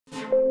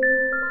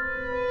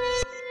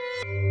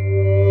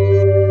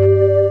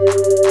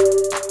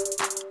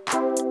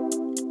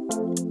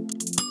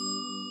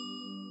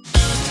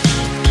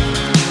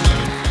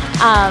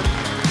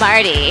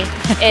Marti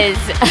is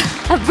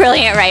a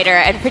brilliant writer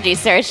and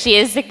producer. She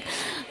is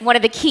one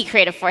of the key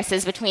creative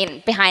forces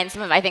behind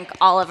some of, I think,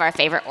 all of our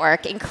favorite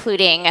work,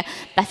 including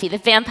Buffy the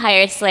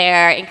Vampire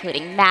Slayer,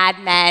 including Mad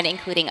Men,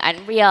 including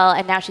Unreal,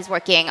 and now she's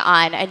working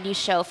on a new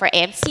show for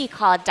AMC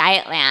called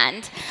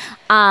Dietland.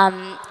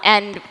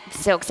 And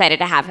so excited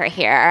to have her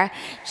here.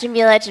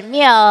 Jameela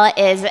Jamil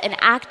is an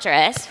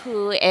actress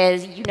who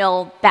is, you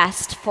know,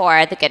 best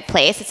for The Good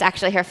Place. It's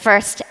actually her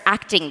first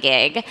acting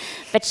gig,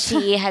 but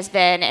she has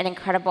been an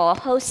incredible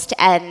host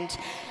and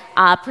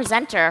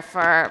presenter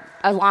for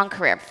a long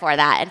career before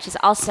that. And she's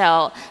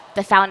also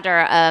the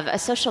founder of a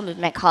social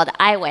movement called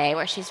I Way,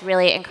 where she's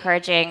really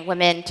encouraging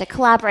women to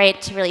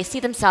collaborate, to really see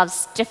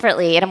themselves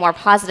differently in a more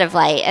positive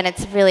light. And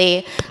it's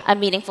really a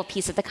meaningful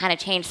piece of the kind of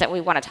change that we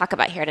want to talk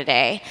about here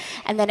today.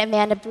 And then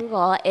Amanda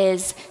Brugel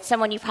is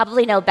someone you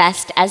probably know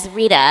best as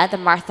Rita, the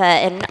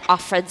Martha in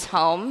Offred's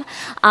home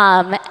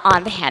on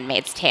The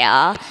Handmaid's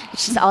Tale.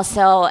 She's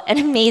also an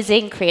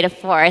amazing creative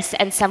force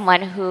and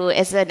someone who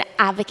is an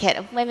advocate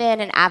of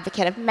women, an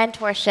advocate of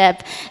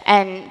mentorship,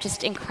 and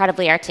just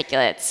incredibly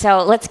articulate.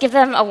 So let's give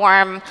them a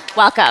warm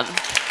welcome.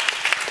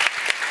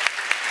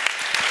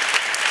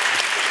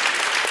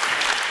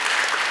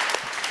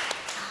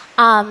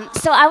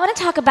 So I want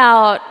to talk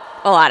about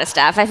a lot of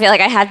stuff. I feel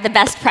like I had the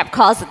best prep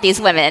calls with these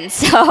women,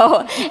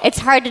 so it's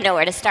hard to know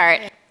where to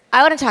start.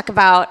 I want to talk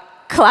about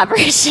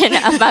collaboration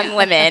among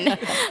women,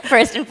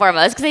 first and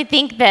foremost, because I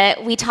think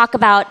that we talk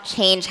about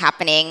change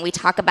happening. We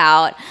talk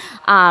about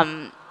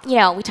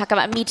we talk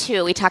about Me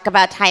Too, we talk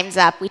about Time's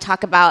Up, we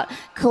talk about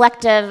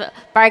collective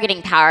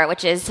bargaining power,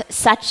 which is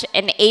such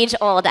an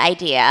age-old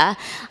idea.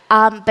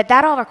 But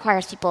that all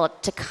requires people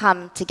to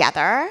come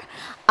together.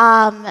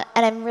 And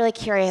I'm really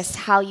curious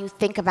how you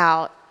think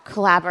about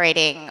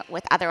collaborating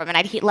with other women.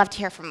 I'd love to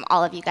hear from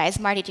all of you guys.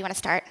 Marti, do you want to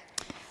start?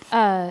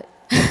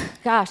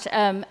 Gosh,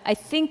 I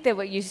think that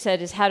what you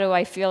said is how do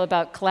I feel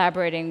about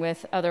collaborating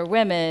with other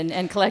women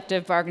and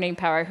collective bargaining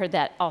power. I heard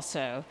that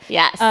also.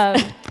 Yes.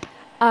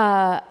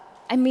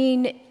 I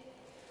mean,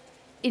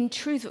 in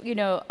truth, you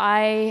know,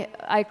 I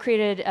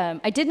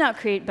did not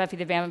create Buffy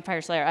the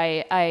Vampire Slayer.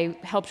 I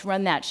helped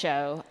run that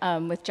show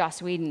with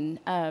Joss Whedon.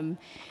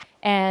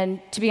 And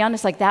to be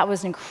honest, like that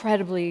was an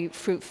incredibly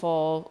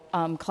fruitful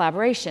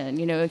collaboration.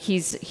 You know,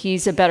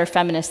 he's a better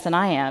feminist than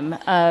I am.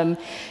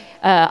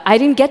 I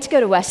didn't get to go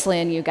to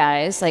Wesleyan, you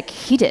guys, like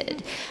he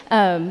did.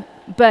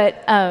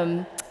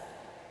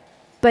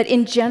 But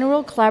in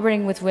general,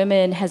 collaborating with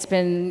women has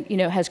been, you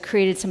know, has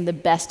created some of the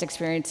best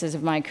experiences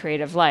of my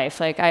creative life.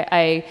 Like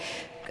I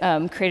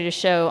created a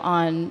show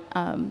on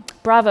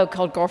Bravo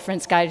called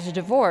Girlfriend's Guide to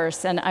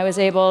Divorce, and I was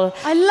able.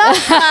 I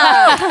love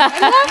that.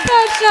 I love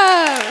that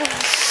show.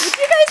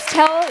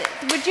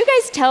 Would you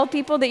guys tell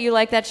people that you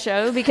like that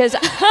show? Because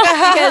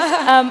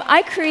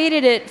I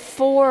created it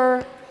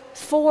for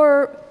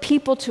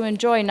people to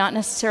enjoy, not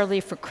necessarily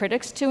for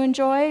critics to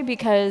enjoy,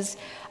 because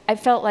I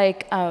felt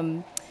like.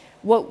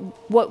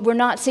 What we're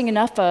not seeing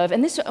enough of,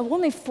 and this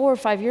only 4 or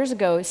 5 years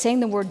ago, saying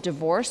the word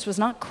divorce was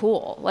not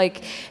cool.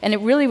 Like, and it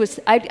really was.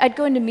 I'd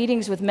go into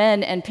meetings with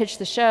men and pitch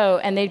the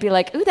show, and they'd be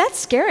like, "Ooh, that's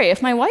scary.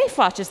 If my wife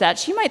watches that,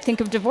 she might think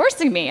of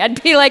divorcing me."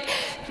 I'd be like,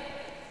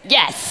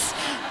 "Yes,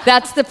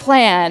 that's the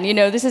plan. You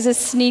know, this is a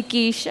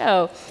sneaky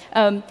show."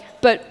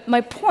 But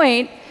my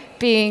point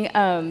being,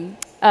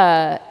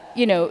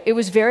 you know, it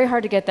was very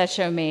hard to get that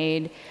show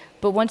made.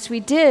 But once we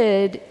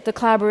did, the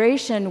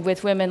collaboration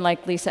with women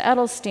like Lisa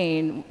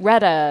Edelstein,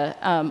 Retta,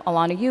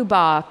 Alana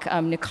Ubach,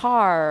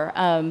 Nikar,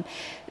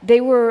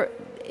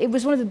 it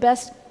was one of the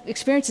best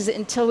experiences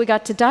until we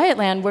got to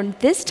Dietland, where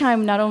this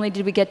time not only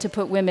did we get to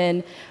put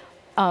women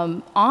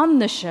on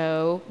the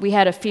show, we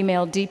had a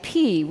female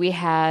DP, we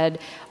had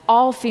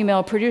all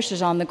female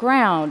producers on the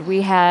ground,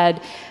 we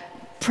had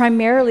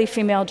primarily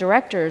female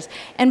directors.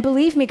 And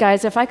believe me,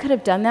 guys, if I could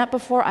have done that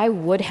before, I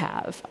would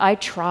have. I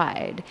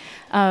tried.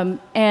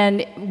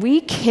 And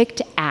we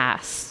kicked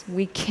ass.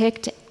 We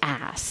kicked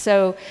ass.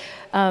 So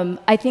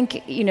I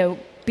think, you know,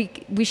 we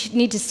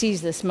need to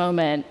seize this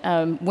moment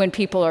when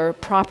people are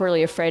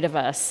properly afraid of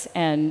us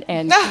and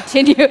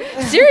continue.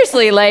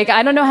 Seriously, like,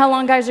 I don't know how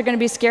long guys are going to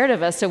be scared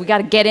of us, so we got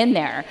to get in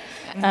there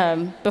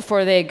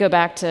before they go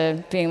back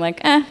to being like,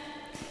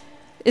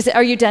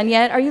 are you done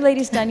yet? Are you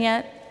ladies done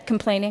yet?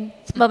 Complaining?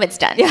 Moment's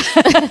done. Yeah.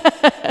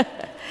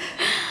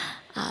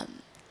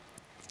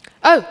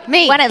 Oh,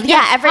 me?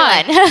 Yeah,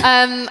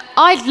 everyone.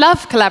 I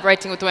love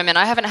collaborating with women.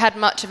 I haven't had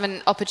much of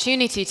an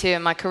opportunity to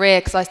in my career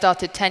because I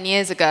started 10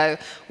 years ago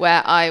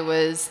where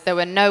there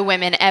were no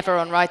women ever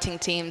on writing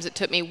teams. It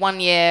took me 1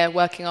 year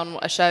working on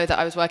a show that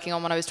I was working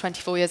on when I was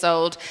 24 years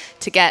old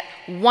to get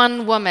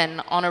one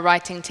woman on a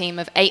writing team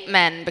of 8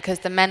 men,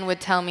 because the men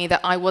would tell me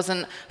that I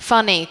wasn't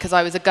funny because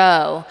I was a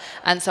girl,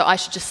 and so I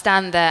should just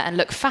stand there and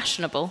look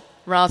fashionable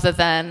rather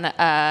than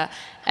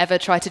ever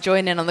try to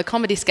join in on the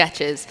comedy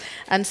sketches.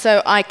 And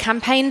so I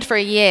campaigned for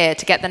a year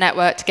to get the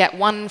network to get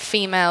one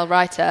female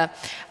writer,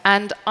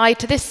 And I,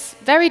 to this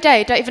very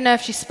day, don't even know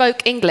if she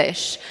spoke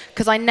English,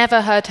 because I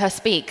never heard her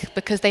speak,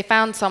 because they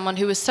found someone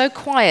who was so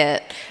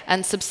quiet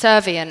and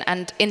subservient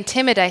and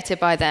intimidated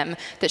by them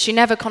that she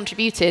never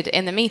contributed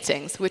in the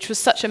meetings, which was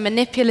such a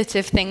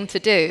manipulative thing to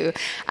do.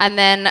 And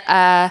then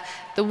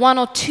the 1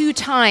 or 2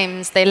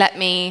 times they let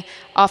me,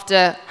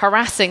 after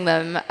harassing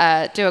them,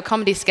 do a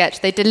comedy sketch,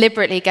 they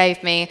deliberately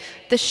gave me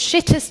the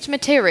shittest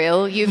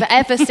material you've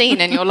ever seen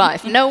in your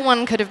life. No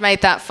one could have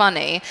made that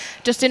funny,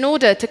 just in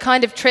order to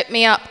kind of trip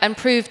me up and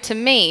prove to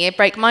me,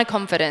 break my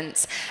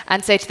confidence,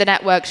 and say to the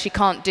network she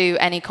can't do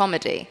any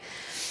comedy.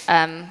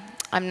 I'm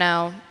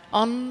now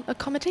on a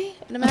comedy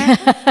in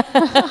America.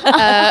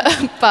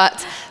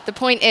 But the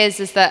point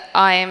is that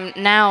I'm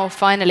now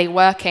finally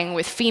working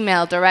with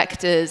female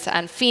directors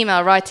and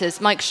female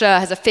writers. Mike Schur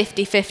has a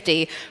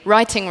 50-50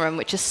 writing room,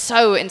 which is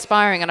so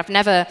inspiring, and I've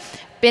never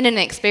been in an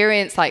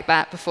experience like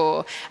that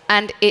before.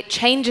 And it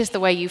changes the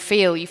way you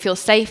feel. You feel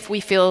safe,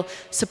 we feel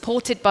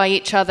supported by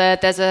each other.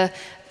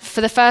 For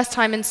the first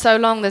time in so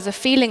long, there's a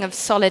feeling of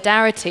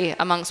solidarity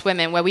amongst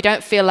women where we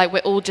don't feel like we're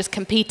all just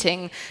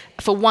competing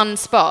for one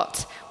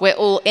spot. We're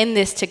all in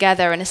this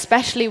together, and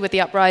especially with the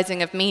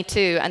uprising of Me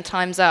Too and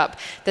Time's Up,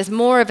 there's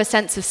more of a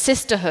sense of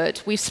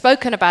sisterhood. We've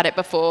spoken about it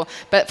before,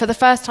 but for the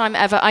first time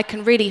ever, I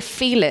can really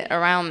feel it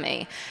around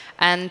me.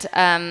 And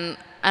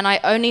I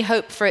only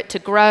hope for it to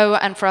grow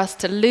and for us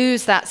to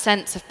lose that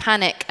sense of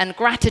panic and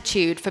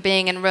gratitude for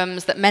being in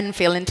rooms that men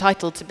feel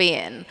entitled to be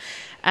in.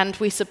 And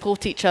we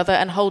support each other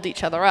and hold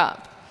each other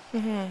up.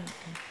 Mm-hmm.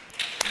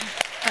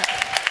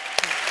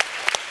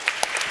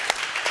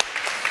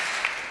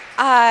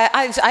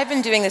 I've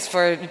been doing this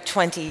for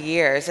 20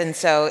 years, and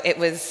so it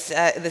was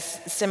this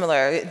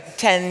similar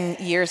 10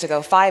 years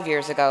ago, 5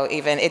 years ago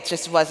even. It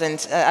just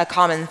wasn't a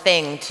common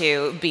thing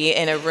to be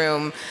in a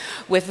room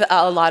with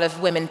a lot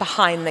of women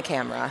behind the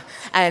camera.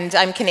 And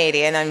I'm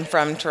Canadian, I'm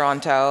from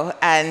Toronto,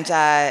 and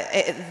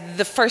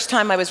the first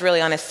time I was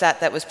really on a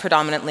set that was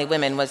predominantly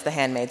women was The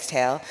Handmaid's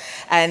Tale.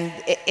 And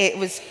it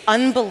was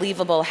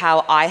unbelievable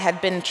how I had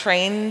been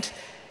trained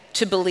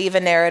to believe a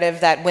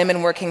narrative that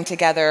women working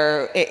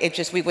together,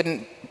 we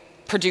wouldn't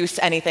produce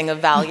anything of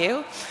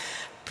value.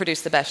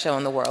 Produce the best show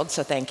in the world,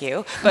 so thank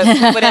you. But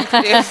wouldn't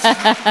produce,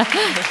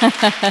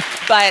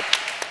 but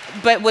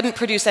wouldn't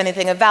produce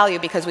anything of value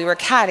because we were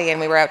catty and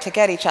we were out to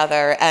get each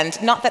other.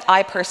 And not that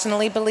I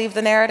personally believe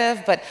the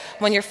narrative, but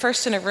when you're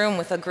first in a room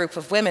with a group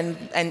of women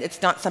and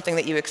it's not something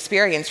that you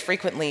experience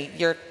frequently,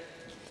 you're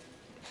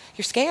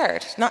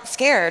scared. Not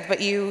scared,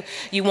 but you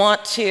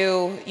want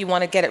to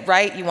get it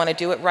right, you want to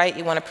do it right,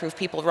 you want to prove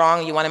people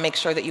wrong, you want to make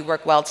sure that you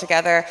work well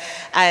together.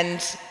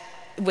 And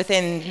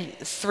within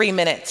 3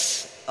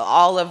 minutes,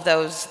 all of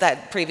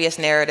that previous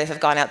narrative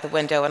have gone out the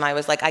window, and I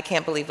was like, I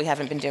can't believe we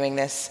haven't been doing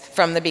this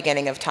from the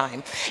beginning of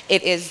time.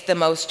 It is the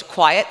most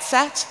quiet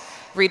set.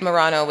 Reed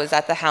Morano was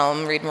at the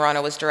helm. Reed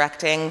Morano was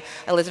directing.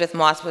 Elizabeth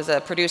Moss was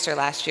a producer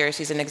last year.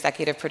 She's an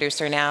executive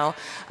producer now.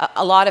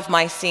 A lot of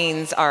my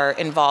scenes are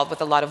involved with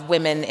a lot of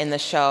women in the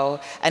show,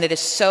 and it is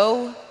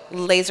so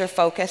laser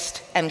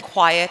focused and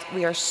quiet.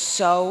 We are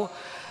so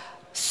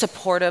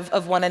supportive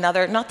of one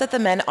another. Not that the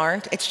men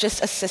aren't, it's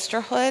just a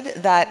sisterhood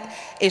that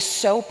is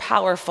so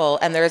powerful,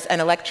 and there's an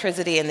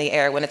electricity in the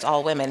air when it's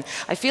all women.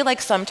 I feel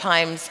like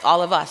sometimes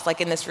all of us,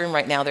 like in this room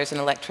right now, there's an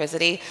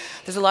electricity.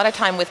 There's a lot of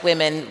time with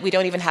women, we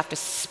don't even have to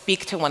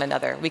speak to one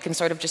another. We can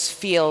sort of just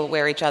feel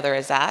where each other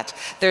is at.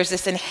 There's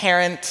this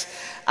inherent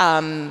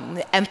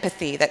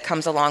empathy that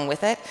comes along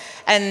with it.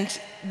 And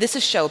this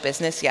is show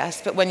business,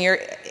 yes, but when you're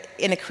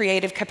in a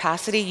creative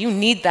capacity, you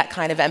need that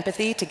kind of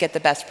empathy to get the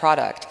best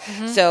product.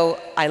 Mm-hmm. So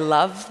I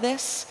love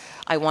this.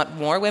 I want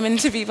more women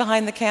to be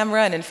behind the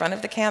camera and in front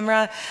of the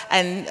camera.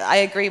 And I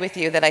agree with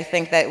you that I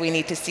think that we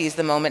need to seize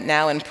the moment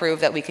now and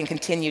prove that we can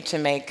continue to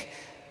make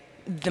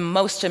the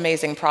most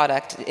amazing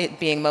product, it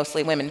being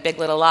mostly women. Big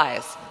Little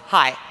Lies.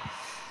 Hi.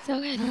 So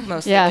good.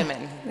 Mostly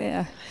women.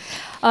 Yeah.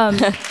 I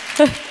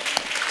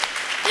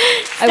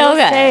will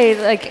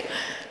say, like,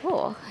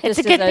 cool. It's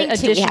a good thing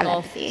too. We have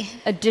empathy.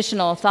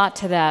 Additional thought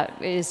to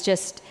that is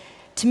just,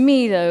 to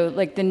me though,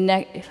 like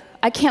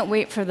I can't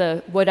wait for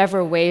the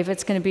whatever wave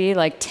it's going to be,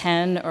 like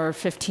 10 or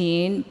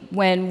 15,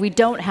 when we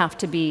don't have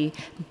to be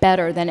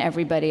better than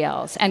everybody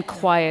else and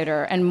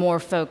quieter and more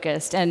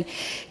focused and,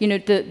 you know,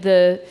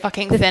 the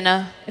fucking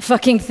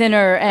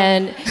thinner.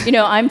 And, you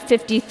know, I'm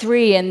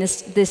 53, and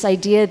this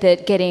idea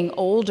that getting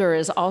older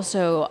is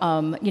also,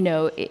 you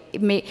know,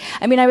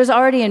 I was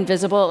already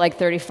invisible at like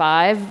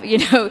 35, you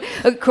know,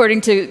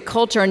 according to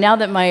culture. And now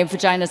that my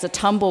vagina's a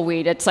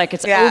tumbleweed, it's like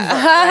it's over,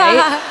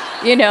 right?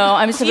 You know,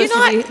 I'm supposed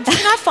to be. Do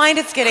you not find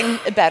it's getting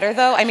better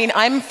though? I mean,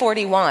 I'm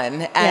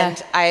 41,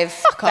 and I've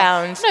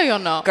found. No, you're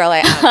not. Girl, I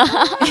am.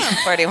 I'm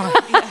 41.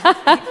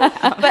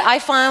 But I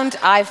found.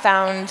 I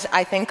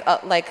think,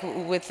 like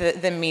with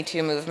the Me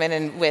Too movement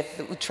and with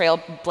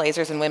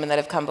trailblazers and women that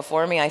have come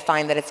before me, I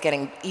find that it's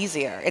getting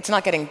easier. It's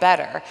not getting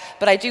better,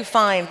 but I do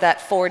find that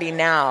 40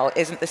 now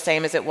isn't the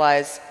same as it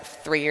was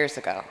 3 years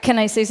ago. Can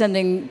I say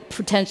something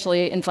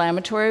potentially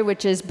inflammatory,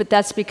 which is, but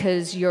that's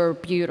because you're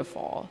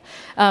beautiful.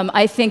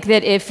 I think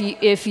that if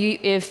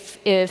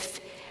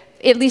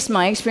at least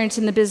my experience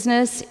in the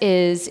business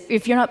is,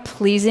 if you're not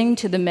pleasing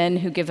to the men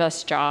who give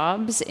us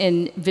jobs,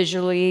 and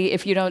visually,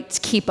 if you don't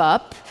keep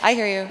up. I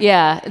hear you.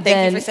 Yeah.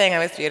 Thank you for saying I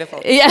was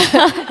beautiful.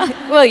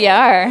 Yeah. Well, you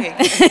are.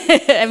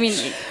 I mean,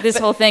 this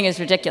whole thing is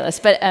ridiculous,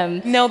 but.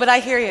 No, but I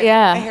hear you.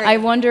 Yeah. I hear you. I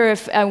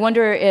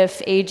wonder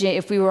if aging,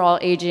 if we were all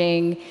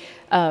aging.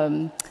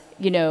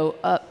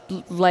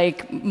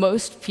 Like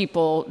most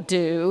people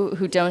do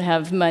who don't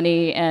have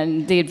money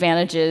and the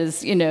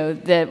advantages,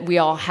 that we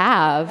all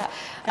have,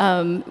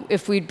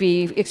 if we'd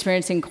be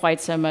experiencing quite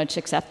so much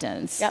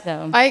acceptance. Yep.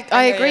 So.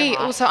 I agree.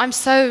 Also, I'm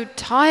so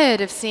tired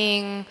of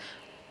seeing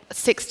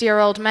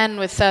 60-year-old men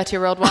with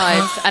 30-year-old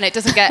wives, and it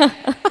doesn't get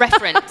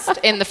referenced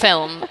in the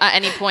film at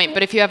any point.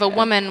 But if you have a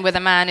woman with a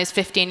man who's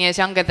 15 years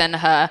younger than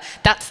her,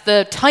 that's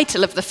the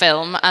title of the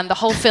film, and the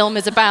whole film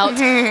is about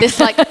this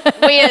like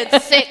weird,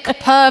 sick,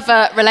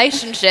 pervert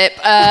relationship.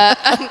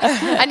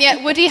 And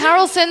yet Woody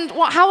Harrelson,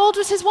 how old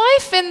was his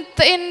wife in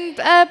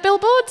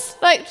Billboards?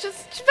 Like,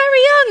 just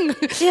very young.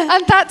 Yeah.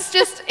 And that's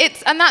just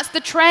and that's the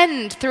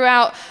trend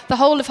throughout the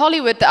whole of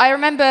Hollywood. I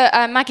remember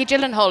Maggie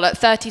Gyllenhaal at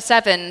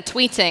 37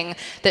 tweeting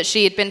that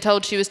she had been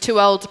told she was too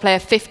old to play a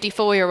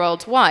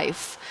 54-year-old's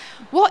wife.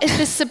 What is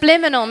this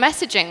subliminal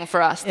messaging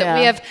for us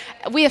that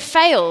we have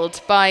failed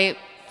by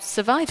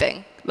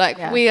surviving? Like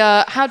we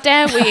are. How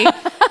dare we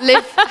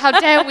live? How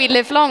dare we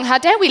live long? How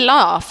dare we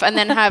laugh and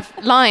then have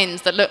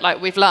lines that look like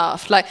we've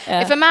laughed? Like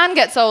if a man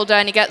gets older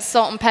and he gets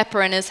salt and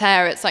pepper in his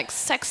hair, it's like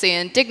sexy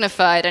and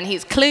dignified, and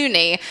he's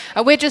Clooney,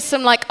 and we're just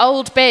some like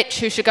old bitch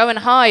who should go and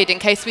hide in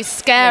case we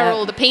scare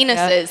all the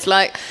penises.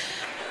 Like.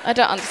 I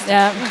don't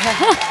understand. Yeah.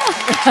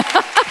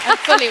 I'm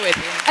fully with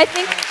you.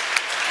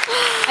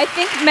 I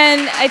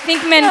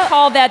think men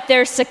call that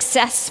their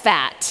success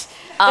fat.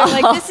 They're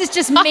like, this is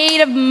just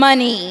made of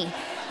money,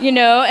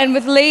 and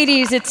with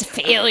ladies it's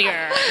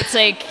failure. It's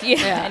like,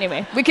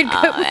 anyway, we could go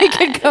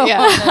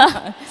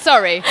on.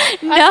 Sorry.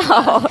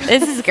 No,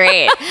 this is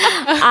great.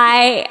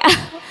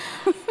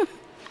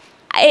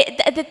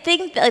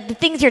 The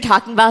things you're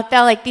talking about,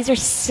 though, like the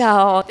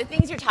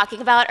things you're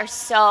talking about are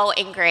so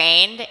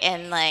ingrained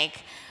in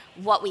like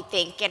what we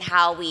think and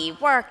how we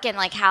work and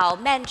like how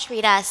men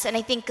treat us. And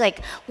I think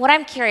like what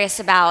I'm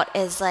curious about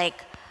is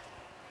like,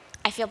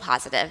 I feel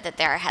positive that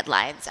there are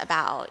headlines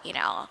about,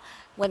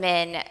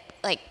 women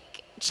like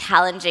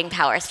challenging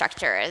power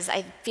structures.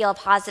 I feel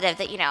positive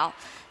that,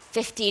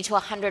 50 to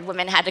 100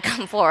 women had to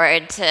come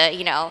forward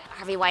to,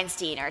 Harvey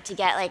Weinstein, or to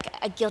get like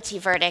a guilty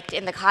verdict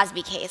in the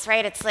Cosby case,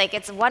 right? It's like,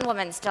 it's one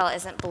woman still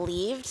isn't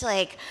believed,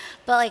 like,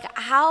 but like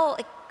how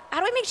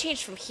do we make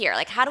change from here?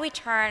 Like, how do we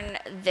turn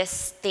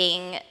this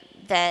thing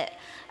that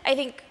I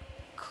think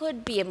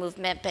could be a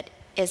movement but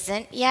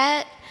isn't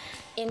yet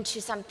into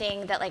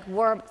something that like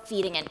we're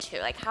feeding into?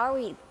 Like, how are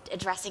we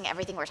addressing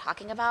everything we're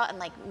talking about and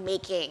like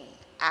making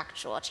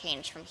actual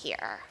change from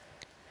here?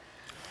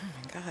 Oh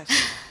my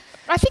gosh.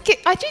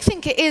 I do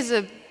think it is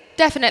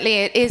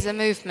a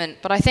movement,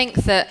 but I think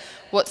that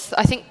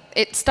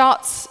it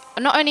starts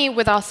not only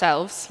with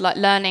ourselves, like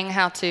learning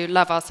how to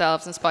love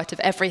ourselves in spite of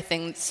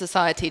everything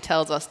society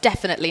tells us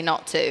definitely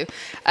not to,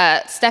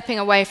 stepping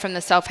away from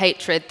the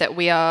self-hatred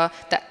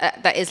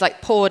that is like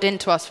poured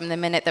into us from the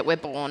minute that we're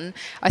born.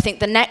 I think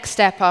the next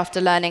step after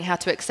learning how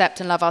to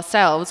accept and love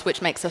ourselves,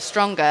 which makes us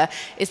stronger,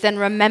 is then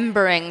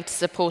remembering to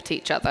support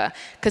each other.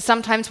 Because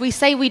sometimes we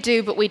say we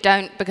do, but we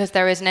don't, because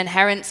there is an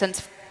inherent sense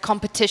of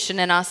competition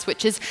in us,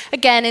 which is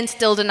again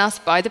instilled in us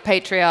by the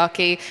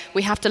patriarchy.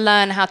 We have to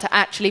learn how to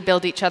actually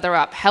build each other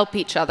up, help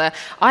each other.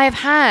 I have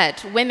had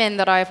women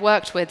that I have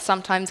worked with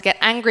sometimes get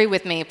angry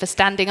with me for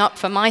standing up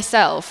for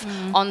myself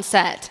on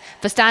set,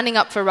 for standing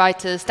up for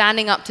writers,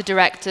 standing up to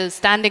directors,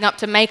 standing up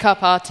to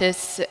makeup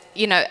artists.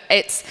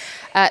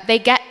 They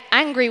get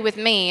angry with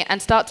me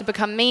and start to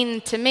become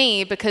mean to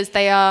me because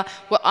they are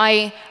what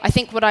I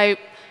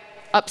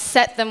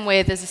upset them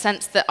with is a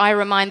sense that I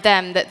remind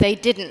them that they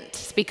didn't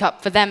speak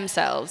up for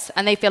themselves,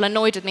 and they feel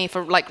annoyed with me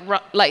for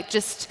like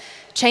just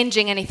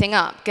changing anything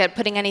up,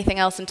 putting anything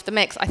else into the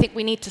mix. I think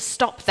we need to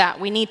stop that.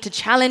 We need to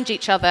challenge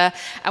each other,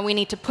 and we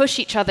need to push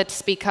each other to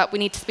speak up. We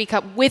need to speak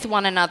up with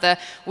one another.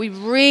 We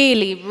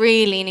really,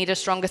 really need a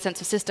stronger sense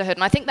of sisterhood,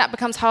 and I think that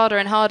becomes harder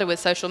and harder with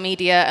social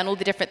media and all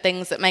the different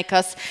things that make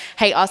us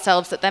hate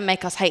ourselves that then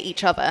make us hate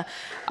each other.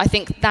 I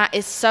think that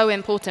is so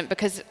important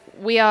because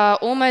we are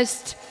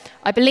almost...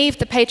 I believe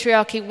the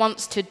patriarchy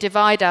wants to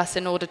divide us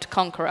in order to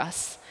conquer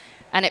us.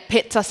 And it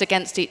pits us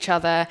against each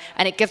other,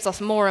 and it gives us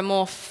more and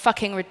more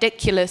fucking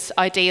ridiculous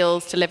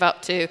ideals to live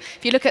up to. If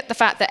you look at the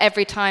fact that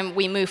every time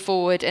we move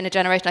forward in a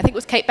generation, I think it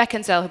was Kate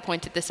Beckinsale who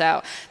pointed this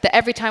out, that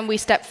every time we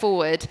step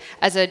forward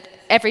as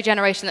every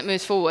generation that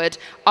moves forward,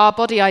 our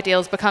body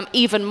ideals become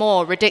even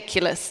more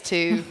ridiculous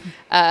to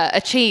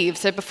achieve.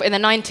 So before, in the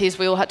 90s,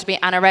 we all had to be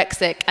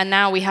anorexic, and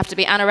now we have to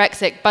be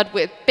anorexic, but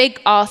with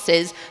big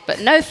asses, but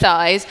no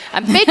thighs,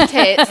 and big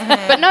tits,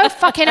 but no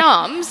fucking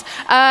arms,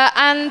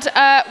 and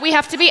we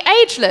have to be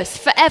ageless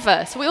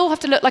forever. So we all have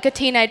to look like a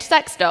teenage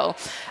sex doll.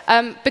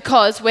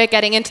 Because we're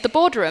getting into the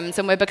boardrooms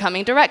and we're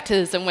becoming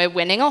directors and we're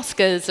winning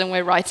Oscars and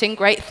we're writing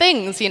great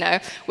things, you know.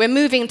 We're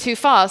moving too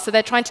fast, so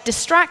they're trying to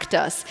distract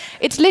us.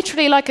 It's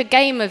literally like a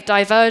game of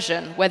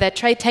diversion where they're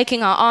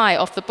taking our eye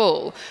off the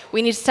ball.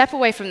 We need to step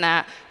away from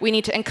that. We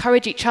need to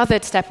encourage each other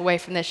to step away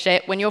from this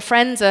shit. When your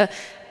friends are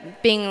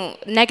being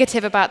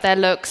negative about their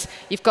looks,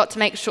 you've got to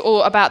make sure,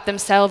 or about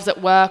themselves at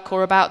work,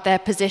 or about their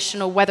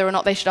position, or whether or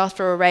not they should ask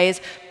for a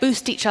raise,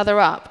 boost each other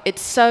up.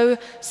 It's so,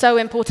 so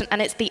important, and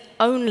it's the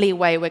only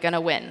way we're going to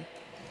win.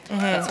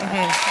 That's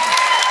right.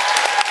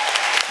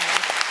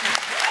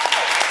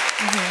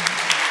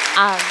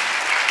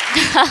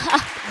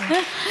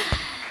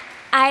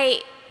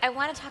 I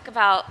want to talk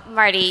about,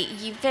 Marti,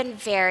 you've been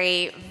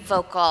very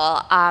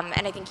vocal,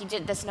 and I think you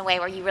did this in a way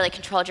where you really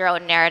controlled your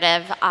own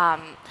narrative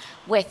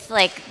with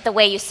like the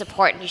way you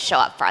support and you show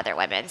up for other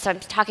women. So I'm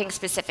talking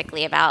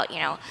specifically about, you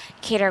know,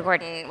 Kater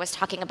Gordon was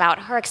talking about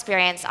her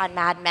experience on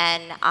Mad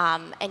Men,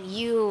 and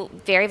you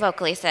very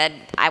vocally said,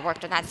 I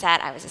worked on that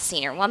set, I was a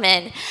senior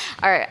woman,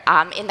 or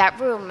in that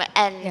room,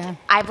 and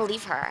I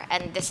believe her,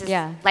 and this is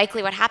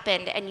likely what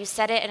happened, and you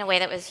said it in a way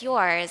that was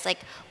yours. Like,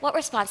 what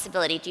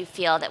responsibility do you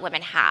feel that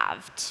women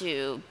have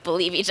to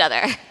believe each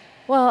other?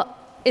 Well,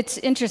 it's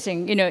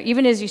interesting, you know,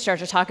 even as you start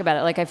to talk about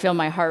it, like I feel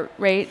my heart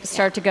rate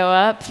start to go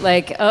up,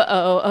 like,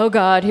 oh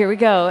God, here we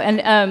go.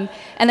 And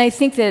I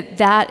think that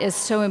that is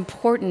so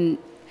important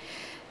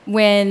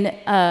when,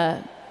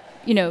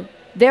 you know,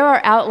 there are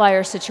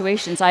outlier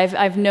situations.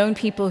 I've known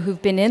people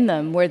who've been in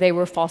them where they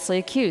were falsely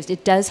accused.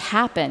 It does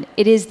happen.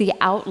 It is the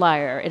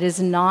outlier. It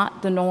is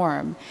not the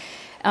norm.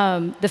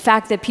 The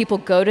fact that people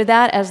go to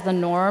that as the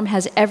norm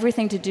has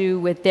everything to do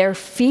with their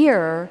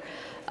fear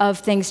of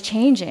things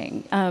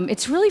changing.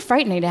 It's really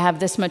frightening to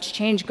have this much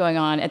change going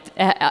on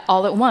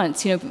all at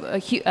once. You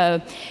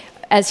know,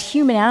 as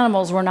human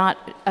animals, we're not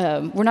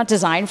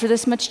designed for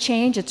this much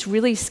change. It's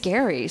really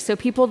scary. So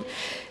people,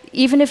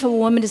 even if a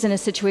woman is in a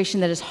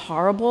situation that is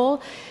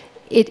horrible,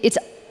 it's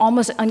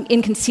almost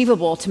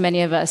inconceivable to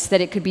many of us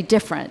that it could be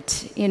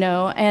different. You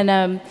know,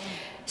 and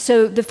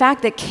so the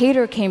fact that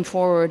Kater came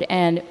forward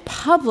and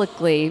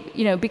publicly,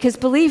 you know, because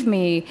believe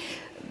me,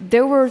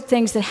 there were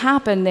things that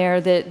happened there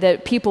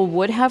that people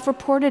would have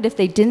reported if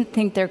they didn't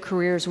think their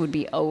careers would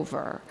be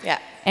over. Yeah.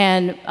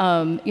 And,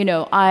 you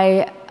know,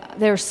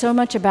 there's so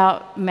much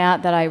about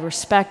Matt that I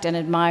respect and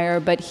admire,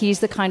 but he's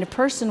the kind of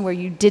person where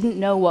you didn't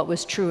know what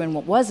was true and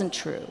what wasn't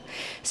true.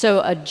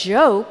 So a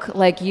joke,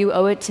 like you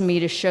owe it to me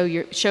to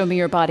show me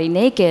your body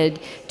naked,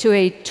 to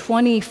a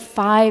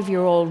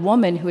 25-year-old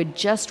woman who had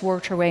just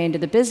worked her way into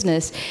the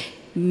business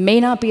may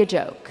not be a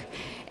joke.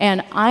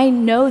 And I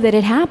know that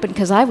it happened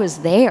because I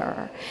was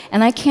there.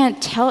 And I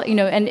can't tell, you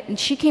know, and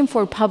she came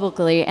forward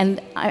publicly, and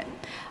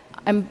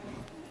I'm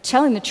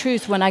telling the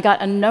truth when I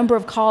got a number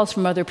of calls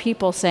from other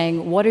people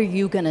saying, what are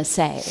you going to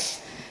say?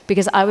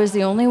 Because I was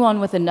the only one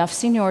with enough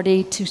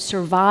seniority to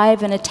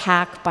survive an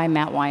attack by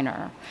Matt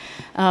Weiner.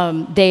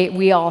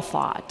 We all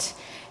thought.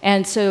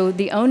 And so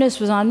the onus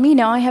was on me.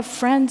 Now I have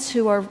friends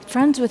who are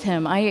friends with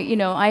him. I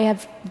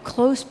have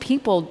close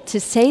people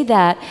to say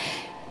that.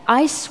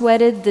 I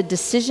sweated the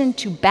decision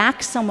to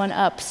back someone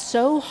up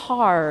so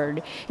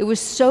hard. It was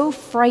so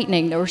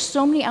frightening. There were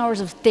so many hours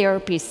of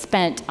therapy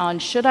spent on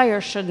should I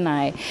or shouldn't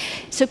I.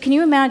 So can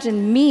you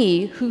imagine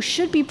me, who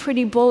should be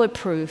pretty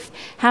bulletproof,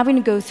 having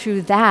to go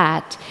through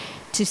that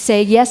to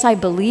say, yes, I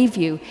believe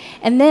you.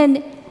 And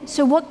then,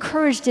 so what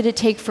courage did it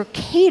take for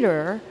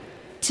Kater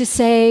to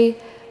say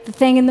the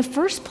thing in the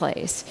first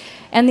place?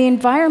 And the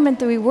environment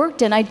that we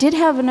worked in, I did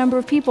have a number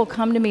of people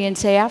come to me and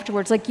say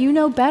afterwards, like, you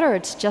know better,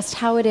 it's just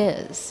how it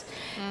is.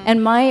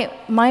 And my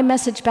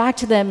message back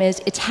to them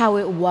is, it's how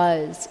it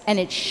was, and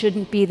it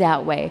shouldn't be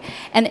that way.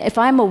 And if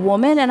I'm a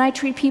woman and I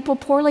treat people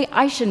poorly,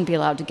 I shouldn't be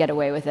allowed to get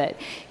away with it.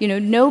 You know,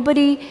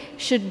 nobody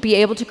should be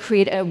able to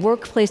create a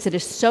workplace that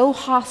is so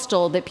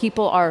hostile that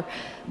people are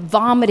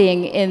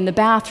vomiting in the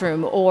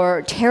bathroom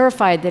or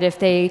terrified that if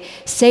they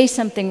say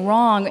something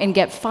wrong and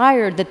get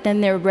fired, that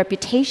then their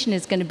reputation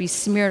is going to be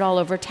smeared all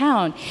over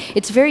town.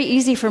 It's very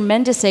easy for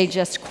men to say,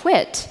 just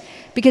quit,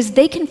 because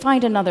they can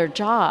find another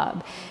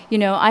job. You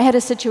know, I had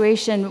a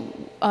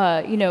situation,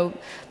 you know,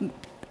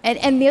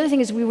 and the other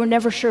thing is we were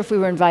never sure if we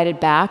were invited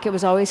back. It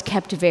was always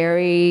kept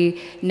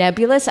very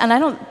nebulous, and I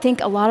don't think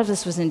a lot of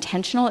this was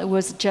intentional. It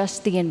was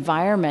just the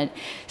environment.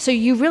 So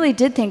you really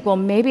did think, well,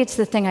 maybe it's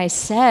the thing I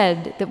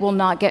said that will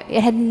not get,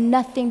 it had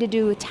nothing to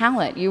do with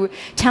talent.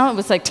 Talent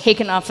was like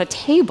taken off the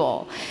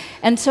table.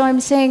 And so I'm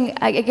saying,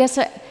 I guess,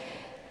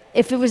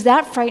 if it was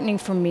that frightening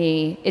for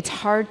me, it's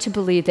hard to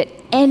believe that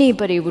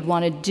anybody would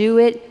want to do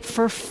it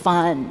for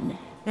fun.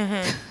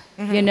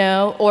 you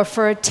know, or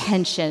for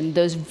attention.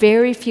 Those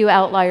very few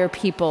outlier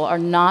people are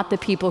not the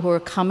people who are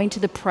coming to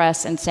the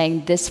press and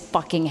saying, this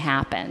fucking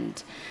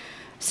happened.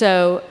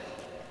 So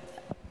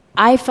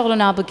I felt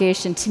an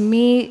obligation. To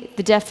me,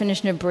 the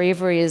definition of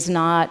bravery is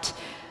not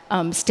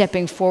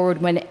stepping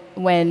forward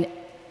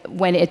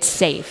when it's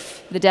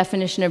safe. The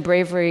definition of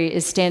bravery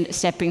is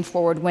stepping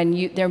forward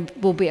when there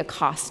will be a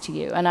cost to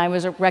you. And I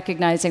was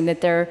recognizing that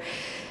there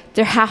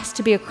has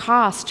to be a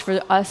cost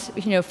for us,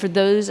 you know, for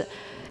those.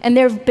 And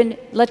there have been,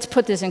 let's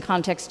put this in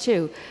context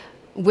too,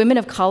 women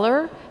of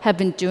color have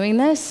been doing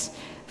this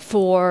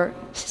for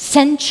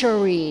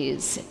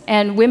centuries,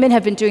 and women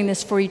have been doing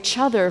this for each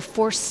other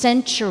for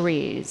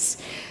centuries.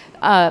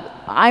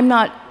 I'm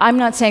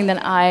not saying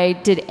that I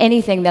did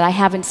anything that I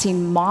haven't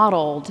seen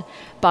modeled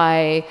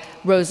by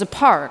Rosa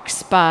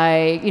Parks,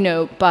 by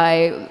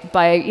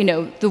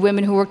the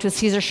women who worked with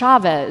Cesar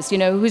Chavez, you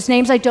know, whose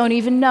names I don't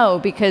even know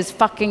because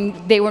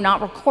fucking they were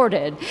not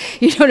recorded.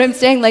 You know what I'm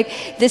saying?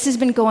 Like, this has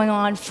been going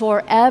on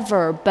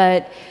forever,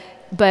 but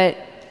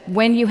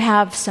when you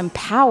have some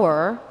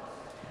power,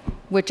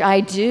 which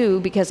I do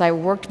because I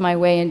worked my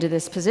way into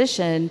this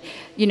position,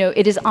 you know,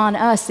 it is on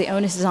us, the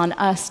onus is on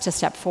us to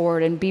step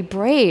forward and be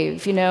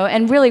brave, you know,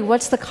 and really,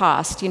 what's the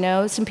cost, you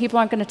know? Some people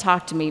aren't gonna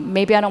talk to me.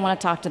 Maybe I don't wanna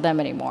talk to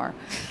them anymore,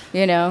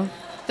 you know?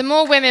 The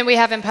more women we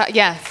have in power,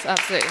 yes,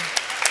 absolutely.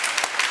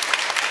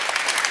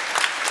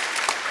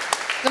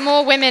 The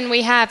more women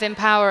we have in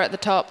power at the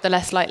top, the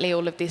less likely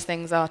all of these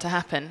things are to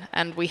happen.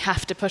 And we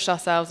have to push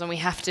ourselves, and we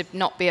have to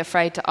not be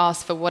afraid to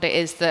ask for what it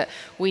is that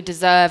we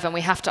deserve, and we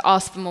have to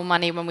ask for more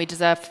money when we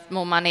deserve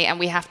more money, and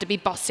we have to be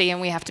bossy,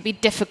 and we have to be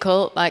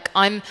difficult. Like,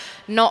 I'm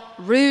not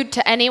rude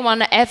to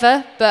anyone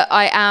ever, but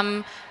I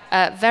am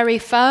very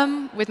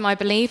firm with my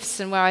beliefs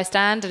and where I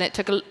stand, and it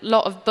took a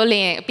lot of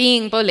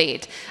being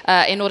bullied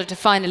in order to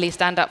finally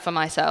stand up for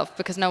myself,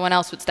 because no one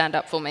else would stand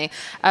up for me.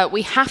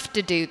 We have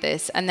to do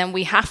this, and then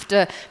we have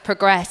to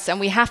progress, and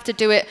we have to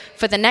do it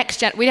for the next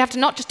gen. We have to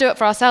not just do it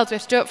for ourselves, we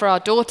have to do it for our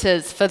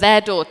daughters, for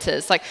their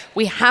daughters. Like,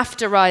 we have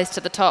to rise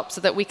to the top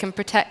so that we can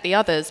protect the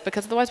others,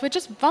 because otherwise we're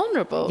just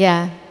vulnerable.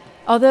 Yeah.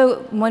 Although,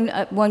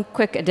 one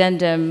quick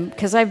addendum,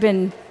 because I've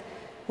been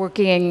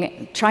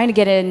trying to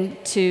get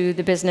into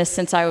the business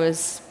since I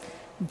was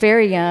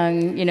very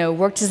young, you know,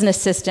 worked as an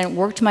assistant,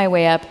 worked my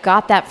way up,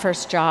 got that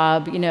first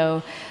job, you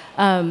know.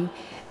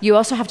 You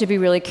also have to be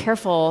really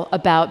careful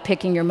about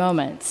picking your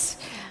moments,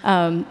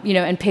 you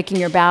know, and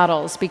picking your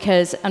battles,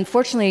 because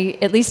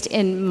unfortunately, at least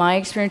in my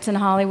experience in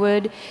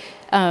Hollywood,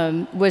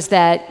 was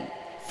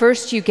that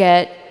first you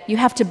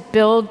have to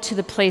build to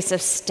the place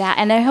of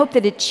and I hope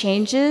that it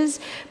changes,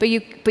 but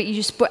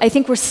I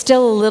think we're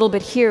still a little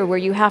bit here where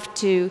you have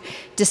to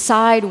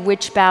decide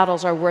which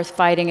battles are worth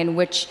fighting and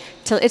it's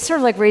sort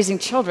of like raising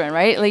children,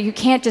 right? Like, you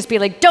can't just be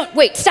like, don't,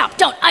 wait, stop,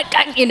 don't,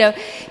 you know,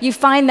 you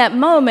find that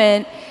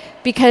moment,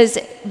 because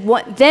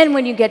then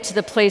when you get to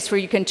the place where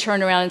you can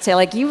turn around and say,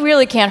 like, you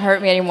really can't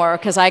hurt me anymore,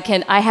 because I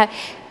have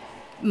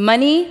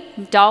money,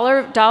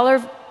 dollar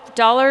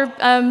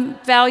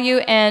value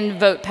and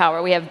vote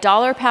power. We have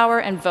dollar power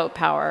and vote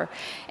power.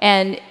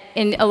 And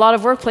in a lot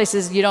of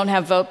workplaces, you don't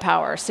have vote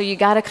power. So you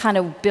got to kind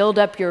of build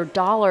up your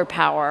dollar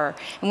power.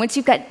 And once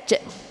you've got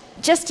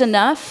just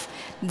enough,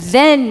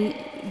 then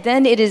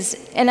it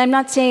is, and I'm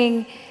not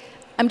saying,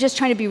 I'm just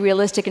trying to be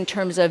realistic in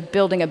terms of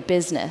building a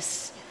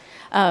business.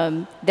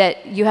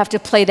 That you have to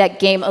play that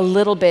game a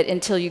little bit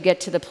until you get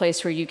to the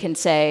place where you can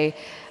say,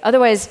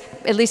 otherwise,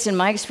 at least in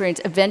my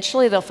experience,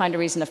 eventually they'll find a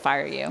reason to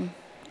fire you.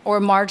 Or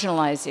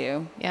marginalize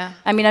you. Yeah.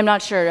 I mean, I'm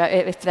not sure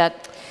if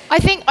that. I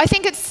think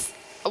it's.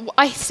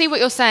 I see what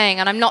you're saying,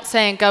 and I'm not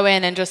saying go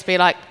in and just be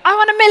like, I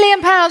want £1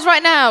 million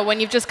right now when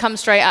you've just come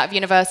straight out of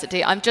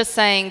university. I'm just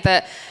saying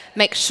that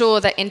make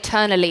sure that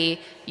internally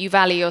you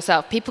value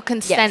yourself. People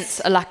can sense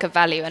a lack of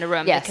value in a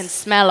room. Yes. They can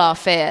smell our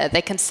fear.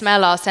 They can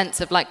smell our sense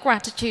of like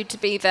gratitude to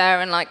be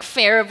there, and like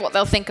fear of what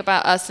they'll think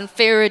about us, and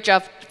fear of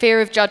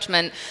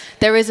judgment.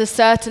 There is a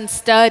certain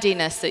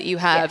sturdiness that you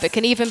have. Yes. It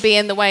can even be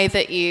in the way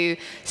that you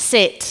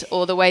sit,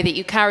 or the way that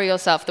you carry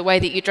yourself, the way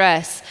that you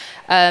dress.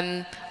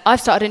 I've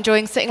started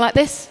enjoying sitting like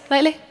this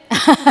lately.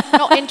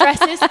 Not in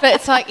dresses, but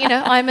it's like, you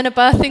know, I'm in a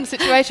birthing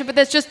situation, but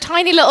there's just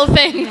tiny little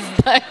things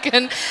that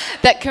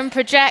can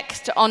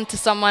project onto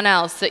someone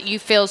else that you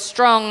feel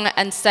strong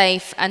and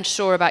safe and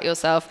sure about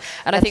yourself.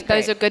 And I think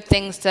those are good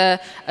things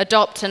to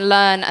adopt and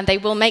learn, and they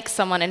will make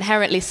someone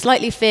inherently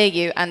slightly fear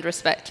you and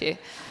respect you,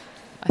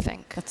 I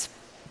think. That's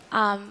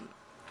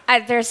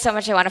there's so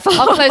much I want to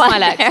follow I'll close my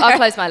legs. I'll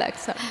close my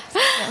legs. So.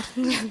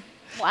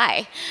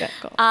 Why? Yeah,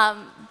 cool.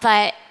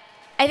 But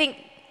I think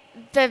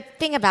the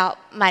thing about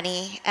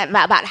money,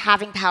 about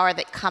having power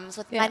that comes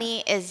with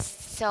money, is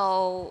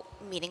so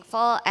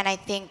meaningful. And I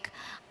think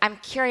I'm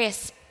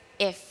curious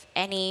if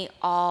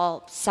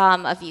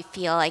some of you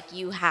feel like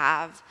you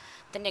have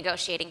the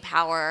negotiating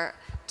power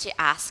to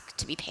ask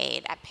to be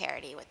paid at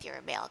parity with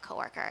your male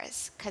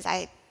coworkers. Because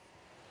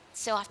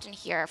so often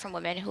hear from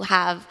women who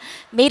have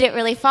made it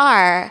really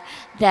far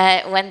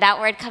that when that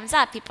word comes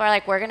up, people are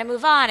like, we're going to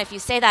move on if you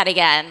say that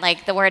again.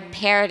 Like the word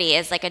parity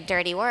is like a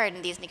dirty word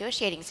in these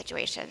negotiating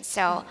situations.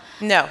 So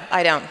no,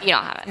 I don't. You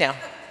don't have it.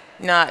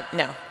 No,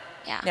 no.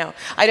 Yeah. No,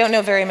 I don't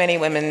know very many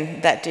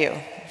women that do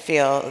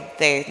feel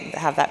they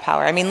have that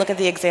power. I mean, look at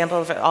the example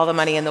of all the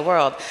money in the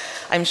world.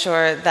 I'm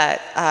sure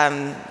that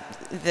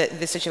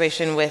the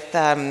situation with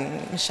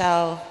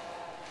Michelle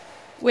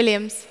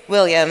Williams,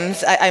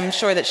 I'm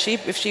sure that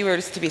if she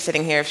were to be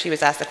sitting here, if she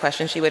was asked the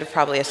question, she would have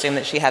probably assumed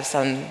that she has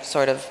some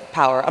sort of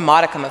power, a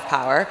modicum of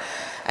power,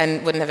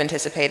 and wouldn't have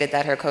anticipated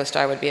that her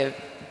co-star would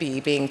be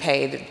being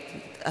paid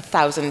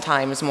 1,000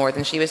 times more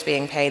than she was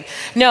being paid.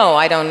 No,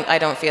 I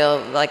don't feel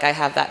like I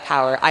have that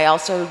power. I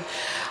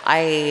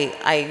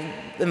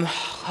am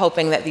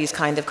hoping that these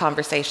kind of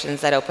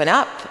conversations that open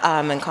up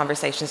and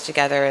conversations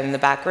together in the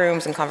back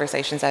rooms and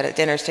conversations out at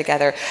dinners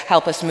together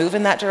help us move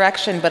in that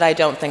direction, but I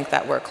don't think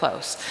that we're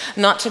close.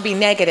 Not to be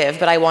negative,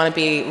 but I want to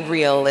be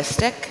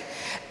realistic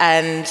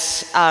and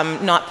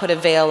not put a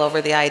veil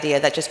over the idea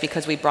that just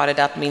because we brought it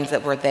up means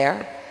that we're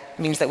there.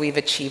 Means that we've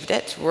achieved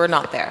it. We're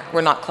not there.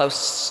 We're not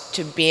close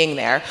to being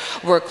there.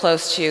 We're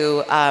close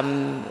to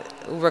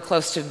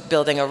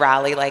building a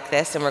rally like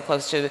this, and we're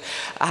close to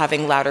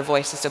having louder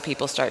voices so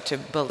people start to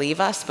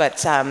believe us.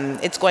 But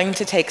it's going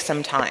to take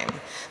some time.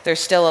 There's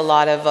still a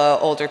lot of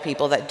older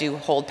people that do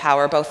hold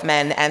power, both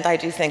men and I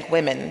do think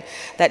women,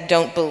 that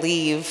don't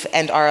believe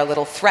and are a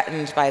little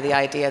threatened by the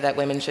idea that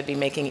women should be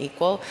making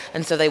equal,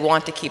 and so they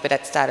want to keep it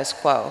at status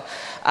quo.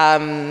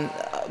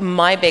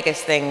 My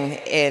biggest thing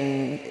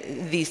in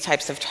these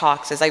types of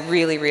talks is I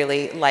really,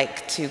 really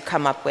like to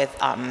come up with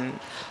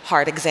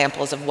hard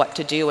examples of what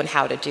to do and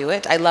how to do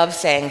it. I love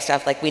saying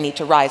stuff like we need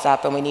to rise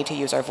up and we need to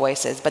use our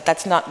voices, but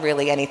that's not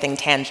really anything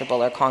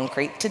tangible or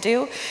concrete to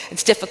do.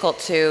 It's difficult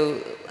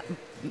to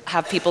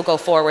have people go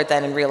forward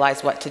then and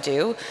realize what to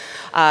do.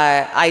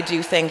 I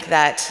do think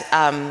that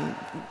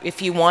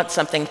if you want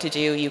something to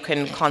do, you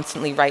can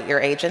constantly write your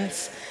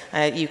agents.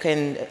 You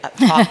can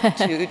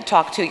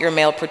talk to your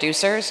male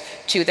producers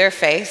to their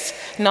face,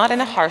 not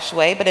in a harsh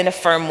way, but in a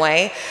firm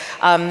way.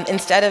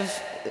 Instead of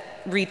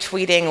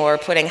retweeting or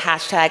putting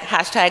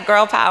hashtag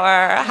girl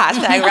power,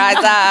 hashtag rise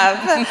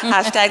up,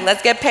 hashtag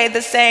let's get paid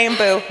the same,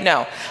 boo.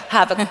 No,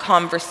 have a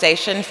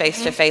conversation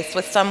face to face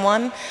with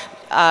someone.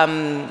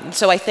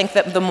 So I think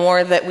that the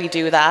more that we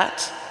do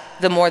that,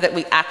 the more that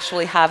we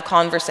actually have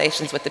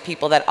conversations with the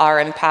people that are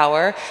in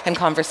power and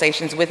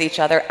conversations with each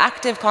other,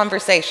 active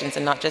conversations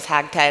and not just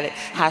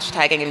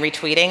hashtagging and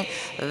retweeting,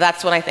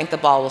 that's when I think the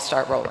ball will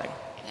start rolling.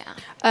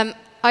 Yeah.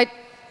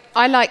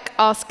 I like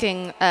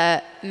asking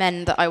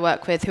men that I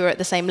work with who are at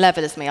the same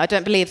level as me. I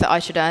don't believe that I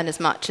should earn as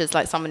much as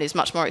like someone who's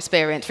much more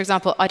experienced. For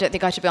example, I don't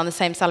think I should be on the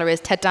same salary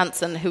as Ted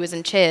Danson, who was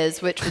in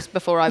Cheers, which was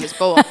before I was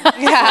born.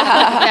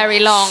 Very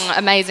long,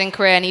 amazing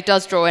career, and he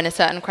does draw in a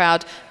certain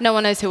crowd. No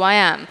one knows who I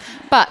am.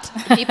 But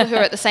the people who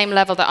are at the same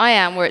level that I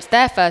am, where it's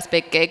their first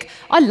big gig,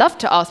 I love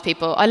to ask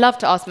people, I love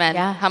to ask men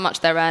how much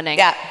they're earning.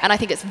 Yeah. And I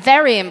think it's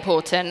very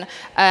important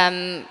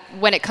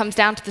when it comes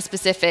down to the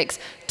specifics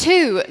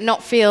to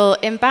not feel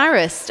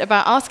embarrassed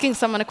about asking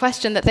someone a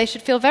question that they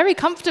should feel very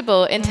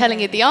comfortable in telling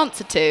you the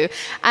answer to,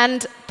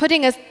 and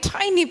putting a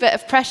tiny bit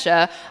of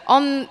pressure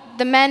on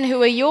the men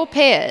who are your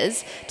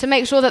peers to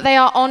make sure that they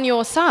are on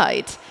your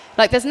side.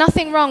 Like, there's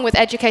nothing wrong with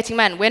educating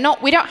men. We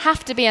don't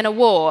have to be in a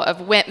war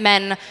of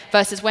men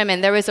versus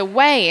women. There is a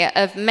way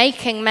of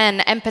making men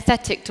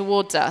empathetic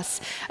towards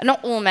us. And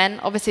not all men,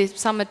 obviously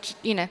some are,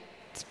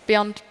 it's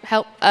beyond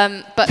help.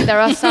 But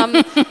there are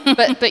some,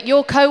 but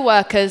your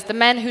co-workers, the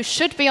men who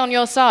should be on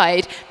your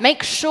side,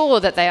 make sure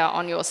that they are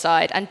on your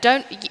side. And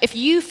if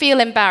you feel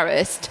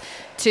embarrassed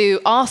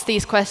to ask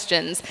these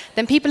questions,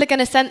 then people are going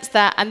to sense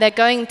that, and they're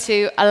going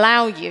to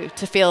allow you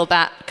to feel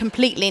that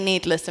completely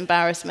needless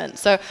embarrassment.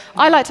 So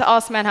I like to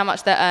ask men how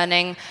much they're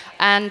earning,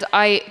 and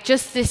I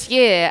just this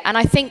year, and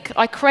I think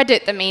I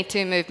credit the Me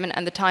Too movement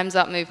and the Time's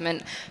Up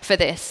movement for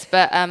this,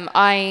 but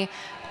I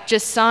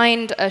just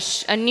signed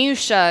a new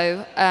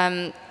show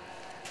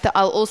that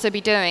I'll also be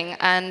doing,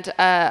 and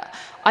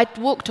I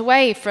walked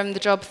away from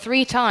the job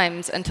 3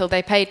 times until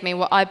they paid me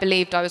what I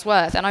believed I was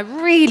worth, and I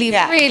really,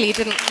 really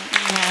didn't.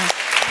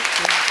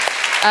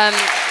 I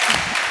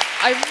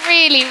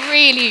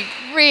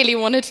really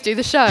wanted to do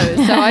the show,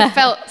 so I